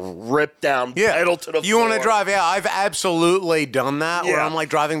want to rip down pedal to the You floor. want to drive? Yeah, I've absolutely done that. Where Yeah. I'm like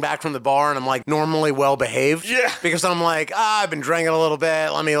driving back from the bar and I'm like normally well behaved. Yeah. Because I'm like, I've been drinking a little bit.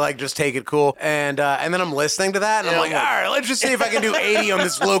 Let me like just take it cool. And then I'm listening to that and I'm like, all right, let's just see if I can do 80 on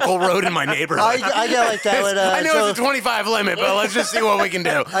this local road in my neighborhood. I get like that with I know Joe, it's a 25 limit, but let's just see what we can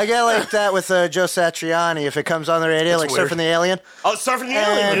do. I get like that with Joe Satriani if it comes on the radio, like weird. Surfing the Alien. Oh, Surfing the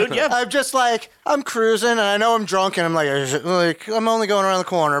Alien, And dude. Yeah. I'm just like, I'm cruising and I know I'm drunk and I'm like I'm only going around the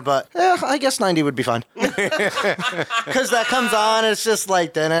corner, but I guess 90 would be fine. Because that comes on, it's just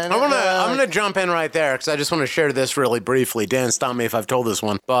like I'm I'm gonna jump in right there because I just want to share this really briefly. Dan, stop me if I've told this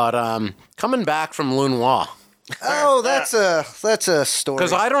one, but coming back from Lunois. Oh, that's a story.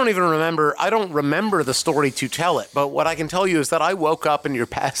 Because I don't remember the story to tell it. But what I can tell you is that I woke up in your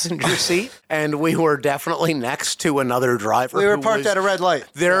passenger seat, and we were definitely next to another driver. We were who parked was at a red light.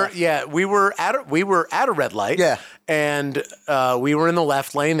 There, we were at a red light. Yeah. And we were in the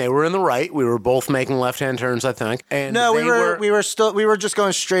left lane. They were in the right. We were both making left-hand turns, I think. And No, we they were just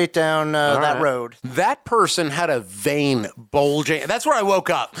going straight down that right. road. That person had a vein bulging. That's where I woke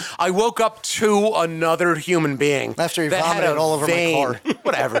up. I woke up to another human being After he that had vomited a all over my vein. car.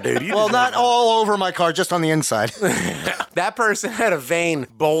 Whatever, dude. You Well, deserve not all over my car, just on the inside. That person had a vein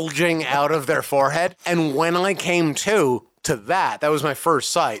bulging out of their forehead. And when I came to that was my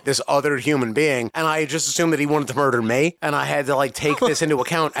first sight, this other human being. And I just assumed that he wanted to murder me. And I had to like take this into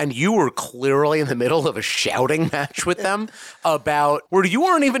account. And you were clearly in the middle of a shouting match with them about where you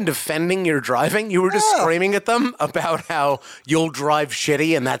weren't even defending your driving. You were just screaming at them about how you'll drive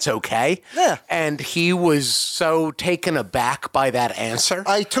shitty and that's okay. Yeah. And he was so taken aback by that answer.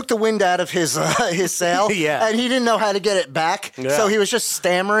 I took the wind out of his sail, Yeah. and he didn't know how to get it back. Yeah. So he was just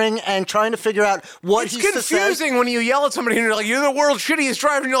stammering and trying to figure out what It's he's to say. confusing when you yell at somebody and you're like, you're the world's shittiest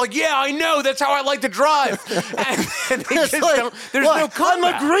driver. And you're like, yeah, I know. That's how I like to drive. and they It's just like, don't, there's what? no I'm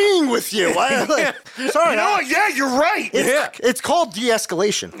comeback. agreeing with you. Sorry, You know what? Yeah, you're right. it's called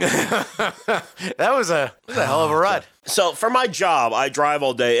de-escalation. That was a hell of a ride. So for my job, I drive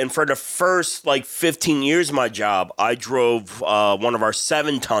all day, and for the first 15 years of my job, I drove one of our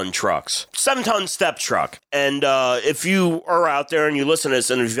 7-ton trucks, 7-ton step truck. And if you are out there and you listen to this,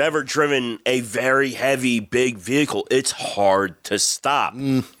 and if you've ever driven a very heavy, big vehicle, it's hard to stop.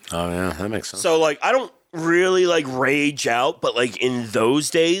 Oh yeah, that makes sense. So I don't really rage out, but in those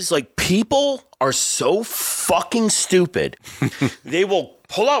days, people are so fucking stupid. They will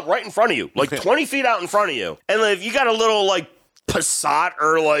pull out right in front of you, 20 feet out in front of you. And if you got a little Passat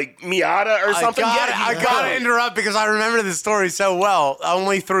or Miata or something, I gotta interrupt because I remember this story so well,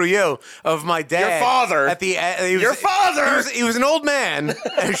 only through you, of my dad. Your father. Your father. He was an old man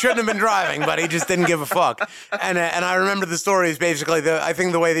who shouldn't have been driving, but he just didn't give a fuck. And I remember the story is basically I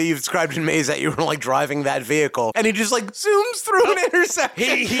think the way that you've described it to me is that you were driving that vehicle, and he just zooms through an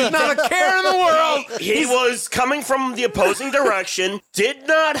intersection. He not a care in the world. He was coming from the opposing direction, did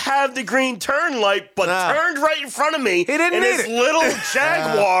not have the green turn light, but turned right in front of me. He didn't in need his it. little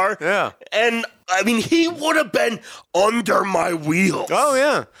Jaguar. Yeah. And he would have been under my wheels. Oh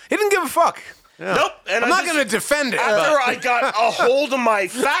yeah, he didn't give a fuck. Yeah. Nope. And I'm not going to defend it. After but- I got a hold of my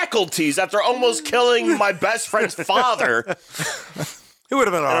faculties, after almost killing my best friend's father, It would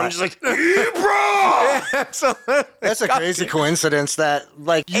have been all I'm right. just bro! That's a crazy coincidence that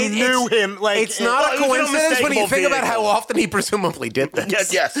you knew him. It's not a it was an coincidence when you unmistakable think about how vehicle. often he presumably did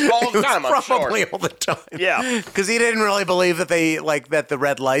this. Yes, all the It was time, I'm sure. probably all the time. Yeah. Because he didn't really believe that that the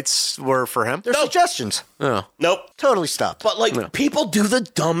red lights were for him. There's suggestions. Oh. Nope. Totally stop. But people do the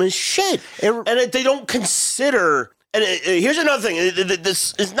dumbest shit, and they don't consider. And here's another thing.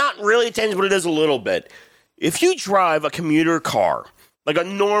 This is not really a tangent, but it is a little bit. If you drive a commuter car, like a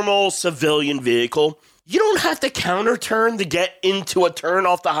normal civilian vehicle, you don't have to counter turn to get into a turn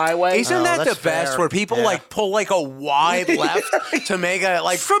off the highway. Isn't that the that's best? fair. Where people like pull like a wide left to make a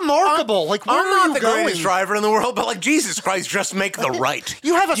like. It's remarkable. Like, where I'm are not you the going? greatest driver in the world, but like Jesus Christ, just make the right.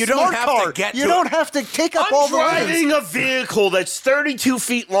 You have a you smart don't have car. to get you to don't it. have to take up all I'm the lanes. driving a vehicle that's 32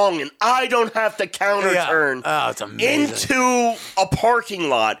 feet long, and I don't have to counter turn Oh, it's amazing. into a parking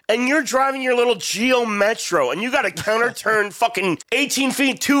lot. And you're driving your little Geo Metro, and you got to counter turn fucking 18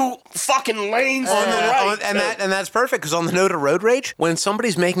 feet, 2 fucking lanes on the right. And that's perfect because on the note of road rage, when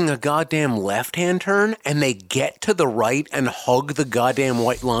somebody's making a goddamn left-hand turn and they get to the right and hug the goddamn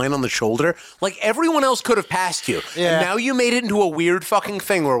white line on the shoulder, like everyone else could have passed you. Yeah. And now you made it into a weird fucking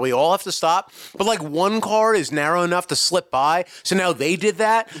thing where we all have to stop, but like one car is narrow enough to slip by, so now they did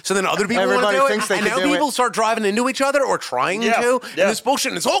that, so then other people want Everybody to do thinks it, they and can now do people it. start driving into each other or trying to, and this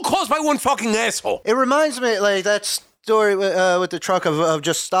bullshit, and it's all caused by one fucking asshole. It reminds me, like, that story with the truck of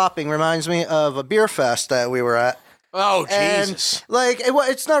just stopping reminds me of a beer fest that we were at. Oh, And, Jesus. like,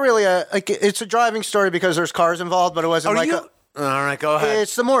 it's not really it's a driving story because there's cars involved, but it wasn't Are like you... All right, go ahead.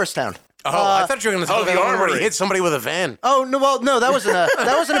 it's the Morristown. I thought you were going to talk the about where armory. he hit somebody with a van. Oh, no, well, no, that wasn't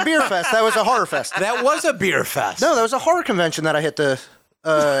a beer fest. That was a horror fest. That was a beer fest. No, that was a horror convention that I hit the.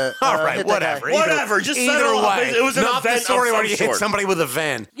 All right, hit that whatever. guy. Whatever, just either settle up. way. It was an not event the story of where some you hit sort. somebody with a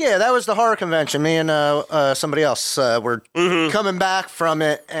van. Yeah, that was the horror convention. Me and somebody else were coming back from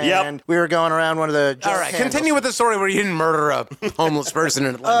it, and we were going around one of the. All right, continue with the story where you didn't murder a homeless person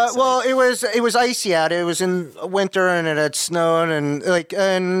in Atlanta City. Well, it was icy out. It was in winter and it had snowed and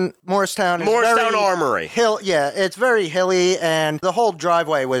and Morristown is Morristown very Armory. It's very hilly and the whole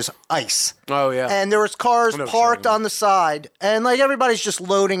driveway was ice. Oh, yeah. And there was cars No parked shame. on the side and like everybody's just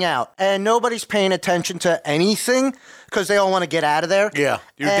loading out and nobody's paying attention to anything because they all want to get out of there. Yeah,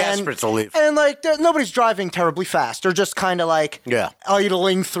 you're desperate to leave. And like nobody's driving terribly fast. They're just kind of like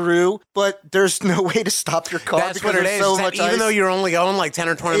idling through, but there's no way to stop your car That's because what it there's is. so is that much even ice. though you're only going like 10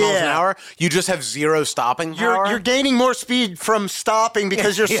 or 20 miles an Yeah. hour, you just have zero stopping power. You're gaining more speed from stopping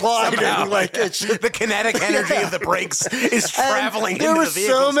because you're sliding. somehow. Like it's the kinetic energy of the brakes is traveling there into was the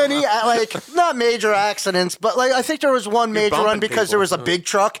vehicle. so many somehow. like not major accidents, but like I think there was one major one bumping because there was a people. big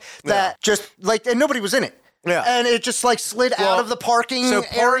truck that just like and nobody was in it. Yeah. And it just like slid out of the parking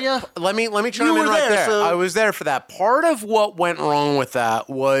area. Let me chime You in were right there, so- I was there for that. Part of what went wrong with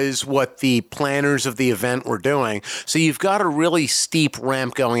that was what the planners of the event were doing. So you've got a really steep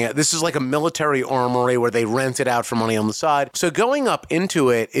ramp going out. This is like a military armory where they rent it out for money on the side. So going up into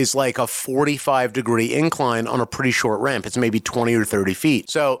it is like a 45-degree incline on a pretty short ramp. It's maybe 20 or 30 feet.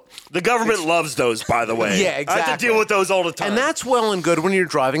 So The government loves those, by the way. Yeah, I have exactly. to deal with those all the time. And that's well and good when you're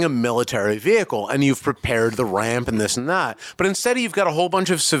driving a military vehicle and you've prepared the ramp and this and that. But instead, you've got a whole bunch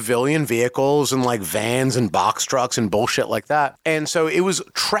of civilian vehicles and like vans and box trucks and bullshit like that. And so it was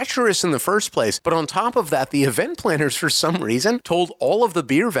treacherous in the first place. But on top of that, the event planners, for some reason, told all of the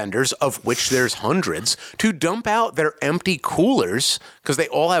beer vendors, of which there's hundreds, to dump out their empty coolers because they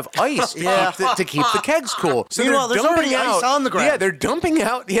all have ice to keep the kegs cool. So Meanwhile, they're there's dumping already out, ice on the ground. Yeah,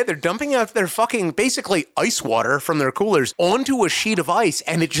 they're dumping out their fucking basically ice water from their coolers onto a sheet of ice,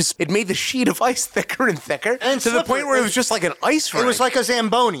 and it made the sheet of ice thicker and thicker And to the slippery. point where it was just like an ice rink. It was like a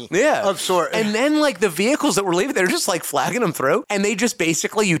Zamboni of sort. And then like the vehicles that were leaving, they're just like flagging them through, and they just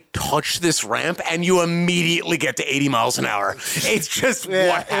basically you touch this ramp and you immediately get to 80 miles an hour. It's just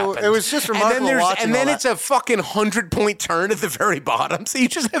what happened. it was just remarkable watching And then all it's a fucking 100-point turn at the very bottom, so you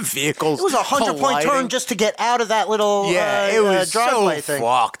just have vehicles. It was a 100-point colliding. turn just to get out of that little it was driveway so thing.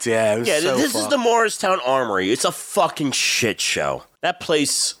 fucked. Yeah, it was so this is fucked. the Morristown Armory. It's a fucking shit show. That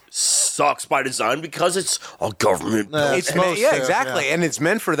place sucks by design because it's a government. It's exactly, and it's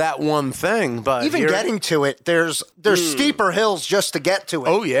meant for that one thing. But Even getting to it, there's steeper hills just to get to it.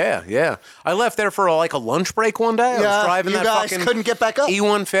 Oh yeah. I left there for like a lunch break one day. I was driving you that guys fucking couldn't get back up.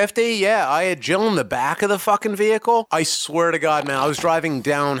 E150. Yeah, I had Jill in the back of the fucking vehicle. I swear to God, man, I was driving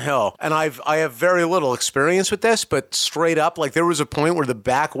downhill, and I have very little experience with this, but straight up, like there was a point where the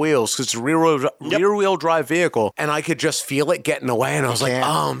back wheels, because it's a rear wheel drive vehicle, and I could just feel it getting away, and I was like,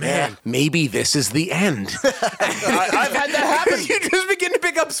 oh man, maybe this is the end. I've had that happen. You just begin to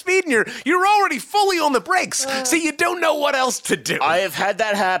pick up speed, and you're already fully on the brakes, so you don't know what else to do. I have had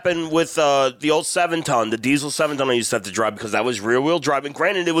that happen with the old 7-ton, the diesel 7-ton I used to have to drive because that was rear-wheel driving.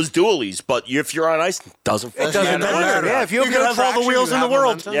 Granted, it was dualies, but if you're on ice, it doesn't fucking matter. Yeah, if you You can have all the wheels in the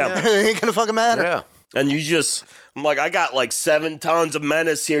world. Yeah. It ain't gonna fucking matter. Yeah. And I'm like, I got like 7 tons of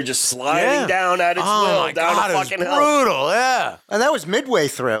menace here just sliding down at its will down a fucking hill. Brutal, yeah. And that was midway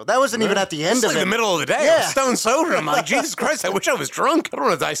through. That wasn't even at the end It's of like it. the middle of the day. Yeah. I was stone sober. I'm like, Jesus Christ, I wish I was drunk. I don't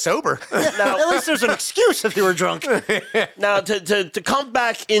want to die sober. At least there's an excuse if you were drunk. Now, to come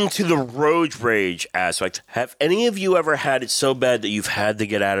back into the road rage aspect, have any of you ever had it so bad that you've had to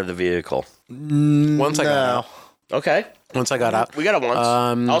get out of the vehicle? Once I got out. Okay. Once I got out. We got it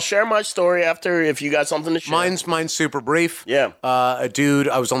once. I'll share my story after if you got something to share. Mine's super brief. Yeah. A dude,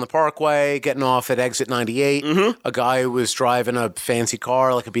 I was on the Parkway, getting off at exit 98. Mm-hmm. A guy was driving a fancy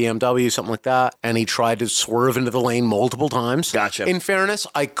car, like a BMW, something like that, and he tried to swerve into the lane multiple times. Gotcha. In fairness,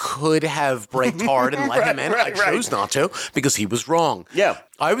 I could have braked hard and let him in. I chose not to because he was wrong. Yeah.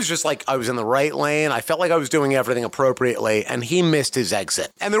 I was just like, I was in the right lane. I felt like I was doing everything appropriately, and he missed his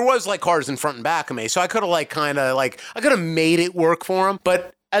exit. And there was like cars in front and back of me, so I could have I could have made it work for him,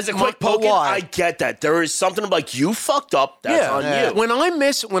 but As a quick poke, I get that. There is something like you fucked up. That's on you. When I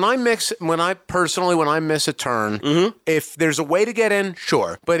miss a turn, if there's a way to get in,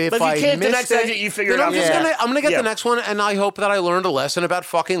 sure. But if you I can't, miss the next exit, you figure it out. I'm gonna get the next one, and I hope that I learned a lesson about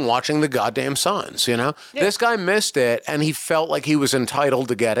fucking watching the goddamn signs. You know, this guy missed it, and he felt like he was entitled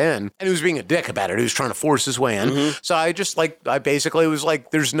to get in, and he was being a dick about it. He was trying to force his way in. So I basically was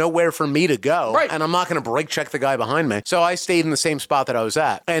like, there's nowhere for me to go, and I'm not gonna brake check the guy behind me. So I stayed in the same spot that I was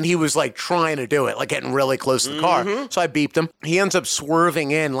at. And he was like trying to do it, like getting really close to the car. So I beeped him. He ends up swerving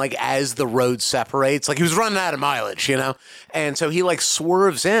in like as the road separates. Like he was running out of mileage, you know? And so he like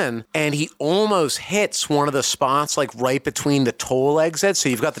swerves in and he almost hits one of the spots like right between the toll exits. So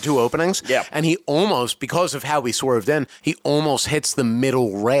you've got the two openings. Yeah. And he almost, because of how he swerved in, he almost hits the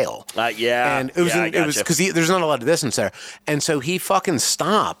middle rail. And it was because there's not a lot of distance there. And so he fucking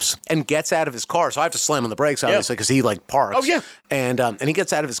stops and gets out of his car. So I have to slam on the brakes, obviously, because he like parks. Oh, yeah. And he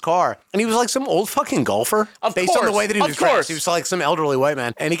gets out of his car, and he was like some old fucking golfer. Based on the way that he was dressed, he was like some elderly white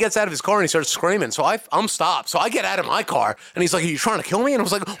man. And he gets out of his car and he starts screaming. So I'm stopped. So I get out of my car, and he's like, "Are you trying to kill me?" And I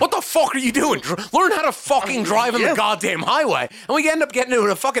was like, "What the fuck are you doing? Learn how to fucking drive on the goddamn highway." And we end up getting into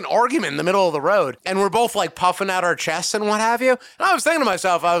a fucking argument in the middle of the road, and we're both like puffing out our chests and what have you. And I was thinking to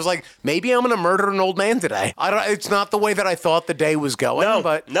myself, I was like, maybe I'm gonna murder an old man today. It's not the way that I thought the day was going,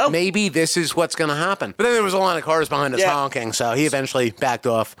 but maybe this is what's gonna happen. But then there was a line of cars behind us honking, so he eventually backed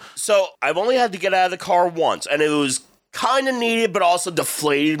off. So I've only had to get out of the car once, and it was kind of needed, but also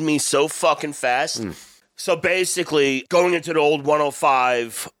deflated me so fucking fast. So basically, going into the old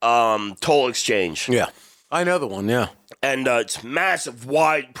 105 toll exchange. Yeah, I know the one, yeah. And it's massive,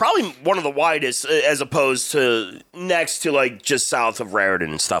 wide, probably one of the widest as opposed to next to like just south of Raritan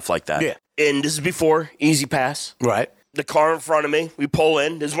and stuff like that. Yeah. And this is before Easy Pass. Right. The car in front of me, we pull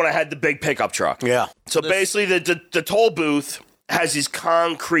in. This is when I had the big pickup truck. Yeah. So basically, the toll booth has these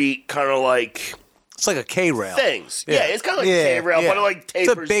concrete kind of like... It's like a K-rail. Things. Yeah, it's kind of like a K-rail, but it like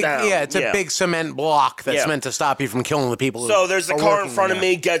tapers down. Yeah, it's a big cement block that's meant to stop you from killing the people. So there's the car in front of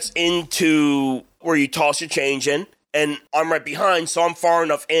me gets into where you toss your change in, and I'm right behind, so I'm far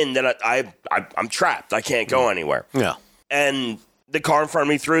enough in that I'm trapped. I can't go anywhere. Yeah. And the car in front of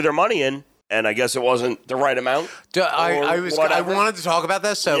me threw their money in, and I guess it wasn't the right amount. I wanted to talk about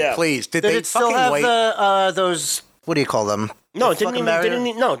this, so please. Did they it still fucking have wait? those, what do you call them? No, it didn't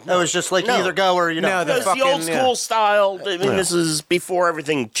even, no. It was just like either go or, you know. No, It's the old school style. I mean, this is before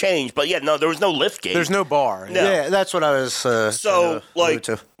everything changed. But there was no lift gate. There's no bar. No. Yeah, that's what I was So, like,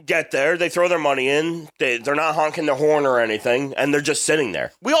 get there, they throw their money in, they're not honking their horn or anything, and they're just sitting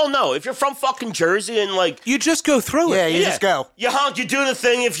there. We all know, if you're from fucking Jersey and, like... You just go through it. Yeah, you just go. You honk, you do the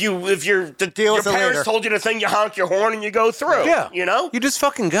thing, if your with parents told you the thing, you honk your horn and you go through. Yeah. You know? You just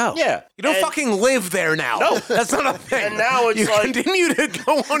fucking go. Yeah. You don't fucking live there now. No. That's not a thing. And now it's you like... continue to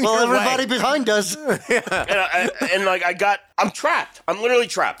go on your everybody way. behind us. I'm trapped. I'm literally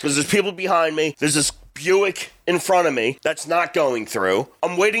trapped because there's people behind me. There's this Buick in front of me that's not going through.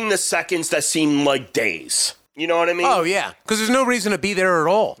 I'm waiting the seconds that seem like days. You know what I mean? Oh yeah, because there's no reason to be there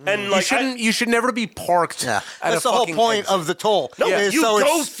at all. And like, you should never be parked. Yeah, at that's a the whole fucking point exit. of the toll. No, is you so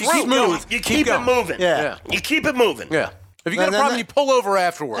go it's through. smooth. You keep it moving. Yeah. You keep it moving. Yeah. If you got And a then problem, you pull over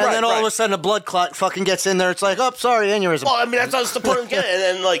afterwards. And then all of a sudden a blood clot fucking gets in there. It's like, oh, sorry, aneurysm. Well, I mean, that's the point I'm getting. And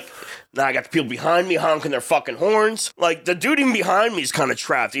then, like, now I got the people behind me honking their fucking horns. Like, the dude even behind me is kind of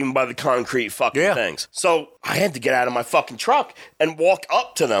trapped, even by the concrete fucking things. So I had to get out of my fucking truck and walk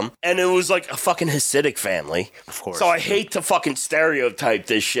up to them. And it was like a fucking Hasidic family. Of course. So I hate to fucking stereotype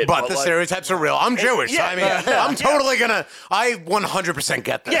this shit. But the like, stereotypes are real. I'm Jewish. yeah, I mean, yeah, I'm totally gonna. I 100%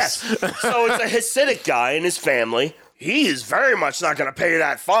 get this. Yes. So it's a Hasidic guy and his family. He is very much not going to pay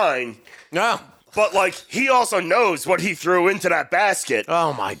that fine. No. But, like, he also knows what he threw into that basket.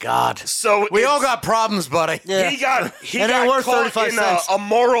 Oh, my God. So we all got problems, buddy. Yeah. He got And it worth caught 35 in cents. a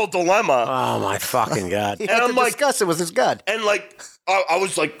moral dilemma. Oh, my fucking God. He had I'm to like- discuss it with his God. And, like, I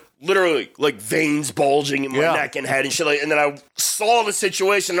was, like, literally, like, veins bulging in my Yeah. neck and head and shit. Like, and then I saw the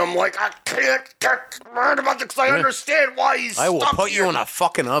situation. And I'm like, I can't get mad about this because I understand why he's I will stuck put here. you in a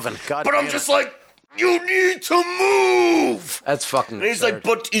fucking oven. God But I'm damn just it. like, you need to move. That's fucking And he's absurd. like,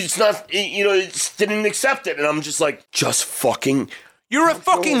 but it's not, you know, it didn't accept it. And I'm just like, just fucking. You're a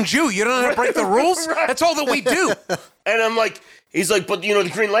fucking Jew. You don't know how to break the rules? Right. That's all that we do. And I'm like, he's like, but, you know, the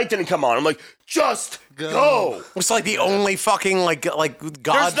green light didn't come on. I'm like, just go. It's like the only fucking, like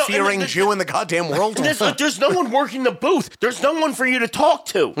God-fearing and Jew in the goddamn world. And there's no one working the booth. There's no one for you to talk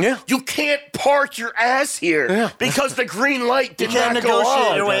to. Yeah. You can't park your ass here because the green light did You can't not go negotiate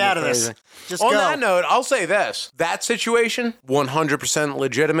on. your way out of this. Just On go. that note, I'll say this. That situation, 100%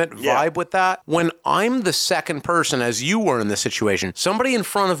 legitimate, Yeah. vibe with that. When I'm the second person, as you were in this situation, somebody in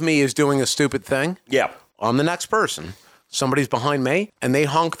front of me is doing a stupid thing. Yeah. I'm the next person. Somebody's behind me, and they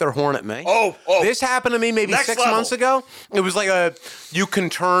honk their horn at me. Oh. This happened to me maybe Next 6 level. months ago. It was like you can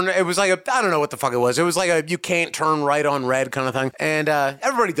turn, it was like I don't know what the fuck it was. It was like you can't turn right on red kind of thing. And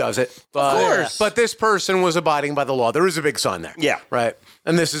everybody does it. But, course. But this person was abiding by the law. There was a big sign there. Yeah. Right.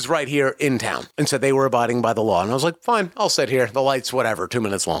 And this is right here in town. And so they were abiding by the law. And I was like, fine, I'll sit here. The light's whatever, 2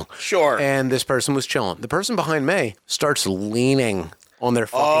 minutes long. Sure. And this person was chilling. The person behind me starts leaning on their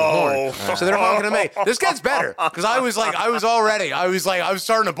fucking horn. So they're honking at me. This gets better because I was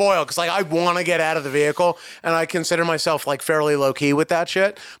starting to boil because like I want to get out of the vehicle and I consider myself like fairly low key with that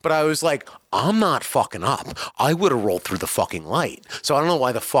shit. But I was like, I'm not fucking up. I would have rolled through the fucking light. So I don't know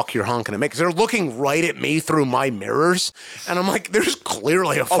why the fuck you're honking at me because they're looking right at me through my mirrors. And I'm like, there's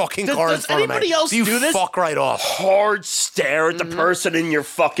clearly a fucking car in does front of me. anybody else So you do this? fuck right off. Hard stare at the person in your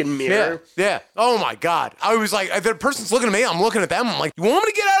fucking mirror. Yeah. Oh my God. I was like, the person's looking at me. I'm looking at them. I'm like, you want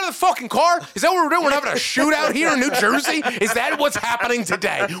me to get out of the fucking car? Is that what we're doing? We're having a shootout here in New Jersey? Is that what's happening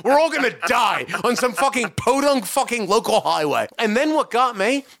today? We're all going to die on some fucking podunk fucking local highway. And then what got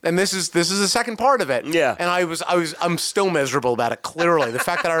me, and this is the second part of it. Yeah. And I'm still miserable about it, clearly. The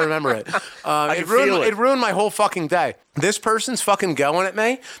fact that I remember it. can feel it. It ruined my whole fucking day. This person's fucking going at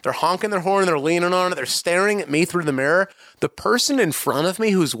me. They're honking their horn. They're leaning on it. They're staring at me through the mirror. The person in front of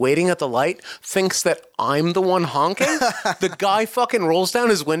me who's waiting at the light thinks that I'm the one honking. The guy fucking rolls down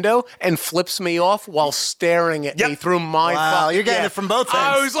his window and flips me off while staring at me through my Wow, fucking... you're getting it from both ends.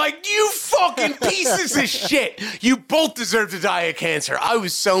 I was like, you fucking pieces of shit. You both deserve to die of cancer. I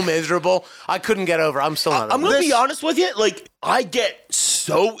was so miserable. I couldn't get over it. I'm still not I'm over going it. to be honest with you. Like, I get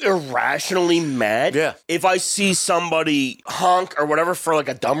so irrationally mad if I see somebody honk or whatever for like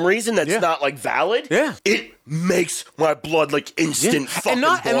a dumb reason that's not like valid. Yeah. It makes my blood like instant fucking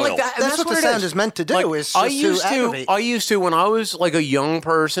boil. That's what the sound is meant to do, is just to aggravate. I used to, when I was like a young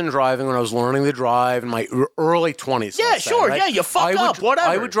person driving, when I was learning to drive in my early 20s. Yeah, let's say, sure. right? Yeah, you fuck up, whatever.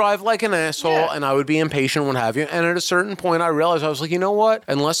 I would drive like an asshole and I would be impatient, what have you. And at a certain point, I realized I was like, you know what?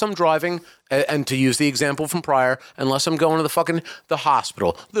 Unless I'm driving, and to use the example from prior, unless I'm going to the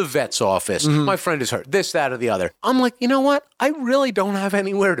hospital, the vet's office, my friend is hurt, this, that, or the other. I'm like, you know what? I really don't have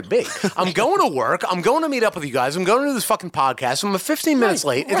anywhere to be. I'm going to work. I'm going to meet up with you guys. I'm going to do this fucking podcast. I'm 15 minutes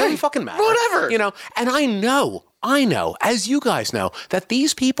late. It doesn't fucking matter. Whatever. You know, and I know, as you guys know, that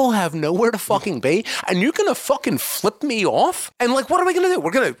these people have nowhere to fucking be, and you're gonna fucking flip me off? And like, what are we gonna do?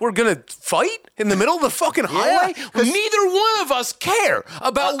 We're gonna fight in the middle of the fucking highway? Neither one of us care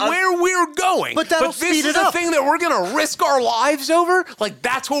about where we're going. But that'll this speed is it the up. thing that we're gonna risk our lives over? Like,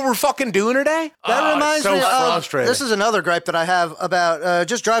 that's what we're fucking doing today? That reminds so me of, frustrating. this is another gripe that I have about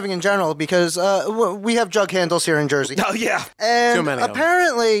just driving in general, because we have jug handles here in Jersey. Oh, yeah. And Too many of 'em.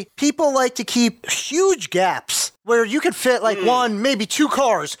 apparently people like to keep huge gaps where you could fit like one, maybe two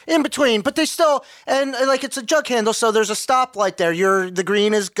cars in between, but they still, and like it's a jug handle, so there's a stoplight there. The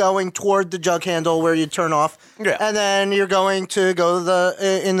green is going toward the jug handle where you turn off, and then you're going to go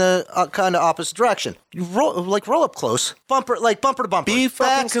in the kind of opposite direction. You roll up close, bumper to bumper. Be fucking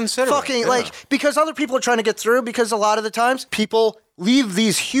That's considerate. fucking Yeah. because other people are trying to get through, because a lot of the times people leave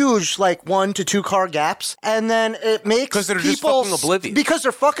these huge, like 1 to 2 car gaps, and then it makes Because they're just people fucking oblivious. because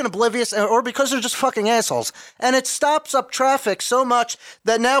they're fucking oblivious, or because they're just fucking assholes. And it stops up traffic so much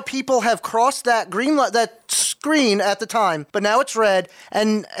that now people have crossed that green light, that screen at the time, but now it's red,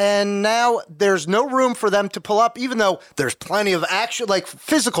 and now there's no room for them to pull up, even though there's plenty of actual, like,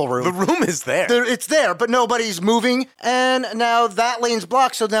 physical room. The room is there. It's there, but nobody's moving, and now that lane's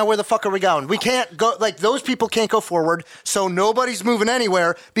blocked, so now where the fuck are we going? We can't go, like, those people can't go forward, so nobody's moving moving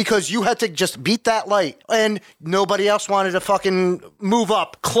anywhere because you had to just beat that light, and nobody else wanted to fucking move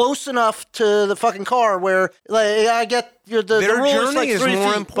up close enough to the fucking car where, like, I get the Their rule journey is like is 3 more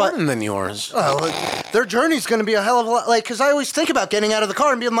feet, important than yours. their journey's going to be a hell of a lot, like, because I always think about getting out of the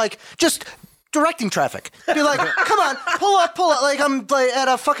car and being like, just directing traffic. Be like, come on, pull up, like I'm like at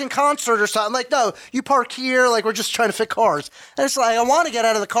a fucking concert or something. Like, no, you park here, like we're just trying to fit cars. And it's like, I want to get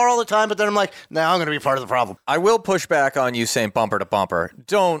out of the car all the time, but then I'm like, no, I'm going to be part of the problem. I will push back on you saying bumper to bumper.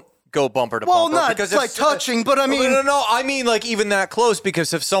 Don't go bumper to Well, bumper. not because like touching, but I mean... No, I mean like even that close,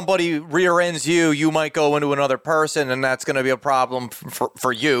 because if somebody rear ends you, you might go into another person, and that's going to be a problem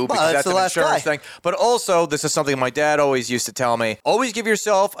for you, because that's that's the an last insurance guy. thing. But also, this is something my dad always used to tell me, always give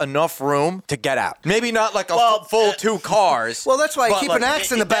yourself enough room to get out. Maybe not like a full 2 cars. Well, that's why I but keep like, an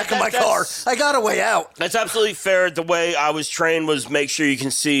axe in the back of my car. I got a way out. That's absolutely fair. The way I was trained was make sure you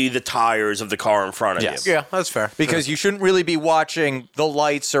can see the tires of the car in front of Yes. you. Yeah, that's fair. Because you shouldn't really be watching the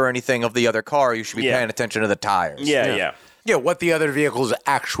lights or anything of the other car. You should be Yeah. paying attention to the tires. Yeah. Yeah, what the other vehicle is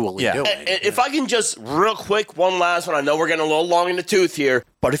actually Yeah. doing. If I can just real quick, one last one. I know we're getting a little long in the tooth here,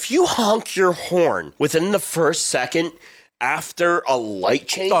 but if you honk your horn within the first second after a light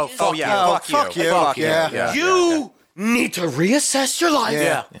changes, Oh, fuck yeah. Oh, Fuck you. fuck you. Yeah. you need to reassess your life.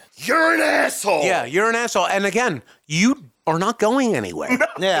 Yeah. You're an asshole. Yeah, you're an asshole. And again, you are not going anywhere.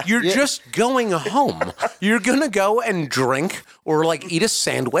 Yeah, You're yeah. just going home. You're going to go and drink or like eat a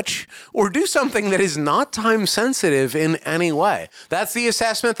sandwich or do something that is not time sensitive in any way. That's the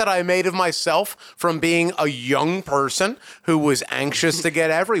assessment that I made of myself from being a young person who was anxious to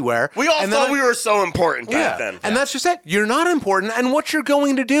get everywhere. We all And then thought we were so important Yeah. back then. And that's just it. You're not important. And what you're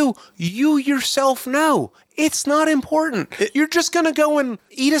going to do, you yourself know. It's not important. You're just going to go and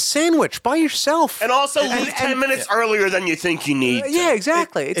eat a sandwich by yourself. And also leave 10 minutes earlier than you think you need. Yeah,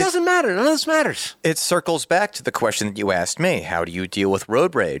 exactly. It doesn't matter. None of this matters. It circles back to the question that you asked me. How do you deal with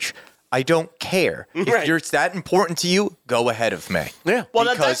road rage? I don't care. Right. If it's that important to you, go ahead of me. Yeah. Well,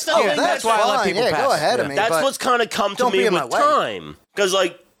 that's Because- the thing. that's That's why I let fine. people Yeah, pass. go ahead Yeah. of me. That's but what's kind of come to don't me be in with my way. time. Because,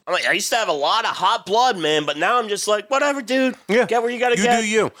 like, I used to have a lot of hot blood, man, but now I'm just like, whatever, dude. Yeah. Get where you got to You get. do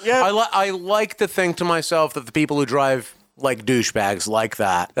you. Yeah. I like to think to myself that the people who drive like douchebags like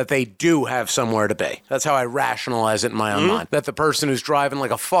that they do have somewhere to be. That's how I rationalize it in my own mind. That the person who's driving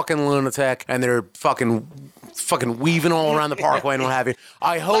like a fucking lunatic and they're fucking weaving all around the parkway and what have you.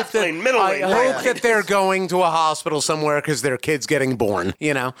 I hope Left that lane, middle lane, I right hope lane. that they're going to a hospital somewhere because their kid's getting born,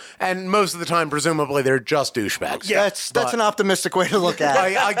 you know? And most of the time, presumably, they're just douchebags. Yeah, that's an optimistic way to look at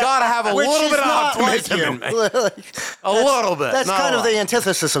it. I gotta have a Which little is bit of not like optimism you. in me. A little bit. That's not kind a of lot. the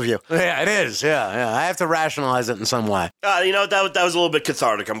antithesis of you. Yeah, it is. Yeah. I have to rationalize it in some way. You know, that was a little bit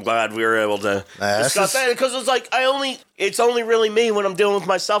cathartic. I'm glad we were able to this discuss is- that because it's like it's only really me when I'm dealing with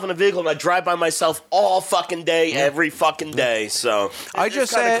myself in a vehicle and I drive by myself all fucking day, every fucking day. So I it's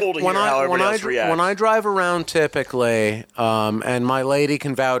just kind say of cool to when hear how I everybody else reacts. when I drive around typically, and my lady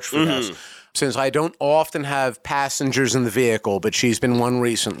can vouch for this. Since I don't often have passengers in the vehicle, but she's been one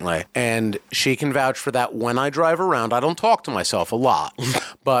recently, and she can vouch for that when I drive around. I don't talk to myself a lot,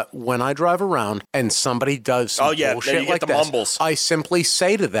 but when I drive around and somebody does some Oh, yeah, bullshit then you get like the this, mumbles. I simply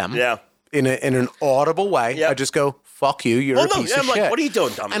say to them, Yeah. in an audible way, Yep. I just go, fuck you, you're Well, a no, piece yeah, of I'm like, shit. what are you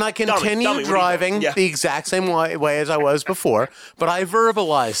doing, dummy? And I Dummy, continue dummy, what are you driving doing? Yeah. the exact same way as I was before, but I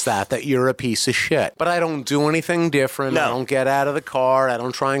verbalize that you're a piece of shit. But I don't do anything different. No. I don't get out of the car. I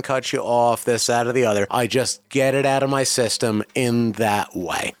don't try and cut you off, this, that, or the other. I just get it out of my system in that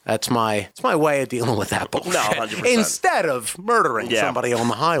way. It's my way of dealing with that bullshit. 100%. Instead of murdering Yeah. somebody on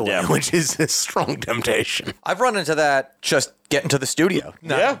the highway, Yeah. which is a strong temptation. I've run into that just getting to the studio.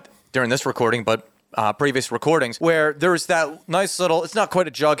 Not Yeah. during this recording, but previous recordings, where there's that nice little, it's not quite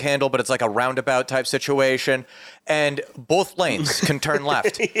a jug handle, but it's like a roundabout type situation, and both lanes can turn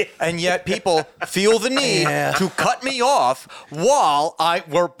left. And yet people feel the need to cut me off while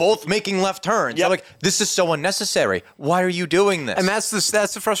we're both making left turns. Yep. I'm like, this is so unnecessary. Why are you doing this? And that's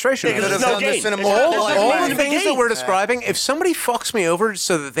the frustration. Yeah, 'cause Could have there's no done this gain. in a It's more not- polite there's no all way. the gain. things that we're describing, if somebody fucks me over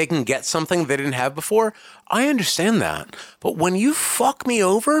so that they can get something they didn't have before, I understand that. But when you fuck me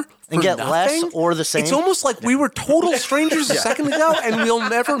over And for get less nothing, or the same? it's almost like we were total strangers a second ago and we'll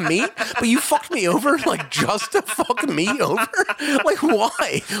never meet, but you fucked me over like just to fuck me over? Like,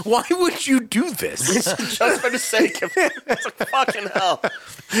 why? Why would you do this? just for the sake of it. It's like, fucking hell.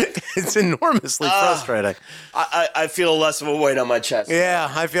 It's enormously frustrating. I feel less of a weight on my chest. Yeah,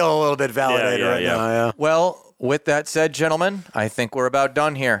 I feel a little bit validated right yeah. now, yeah. Well, with that said, gentlemen, I think we're about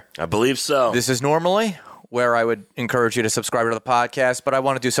done here. I believe so. This is normally where I would encourage you to subscribe to the podcast, but I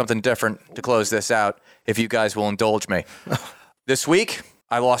want to do something different to close this out, if you guys will indulge me. This week,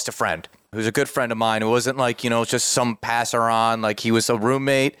 I lost a friend. who's a good friend of mine. It wasn't like, just some passer on. Like, he was a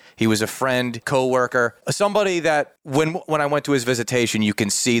roommate. He was a friend, coworker, somebody that when I went to his visitation, you can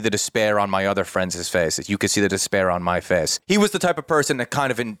see the despair on my other friends' faces. You could see the despair on my face. He was the type of person that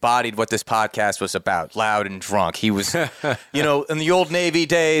kind of embodied what this podcast was about, loud and drunk. He was, in the old Navy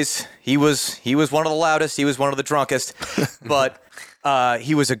days, he was one of the loudest. He was one of the drunkest, but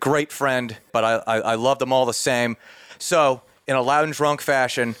he was a great friend, but I loved them all the same. So in a loud and drunk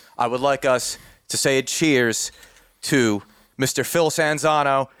fashion, I would like us to say a cheers to Mr. Phil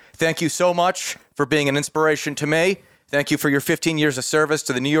Sanzano. Thank you so much for being an inspiration to me. Thank you for your 15 years of service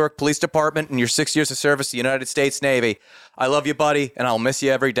to the New York Police Department and your 6 years of service to the United States Navy. I love you, buddy, and I'll miss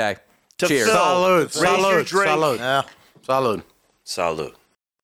you every day. Cheers. Phil, Salud. raise your Salud. drink. Salud. Yeah. Salud. Salud.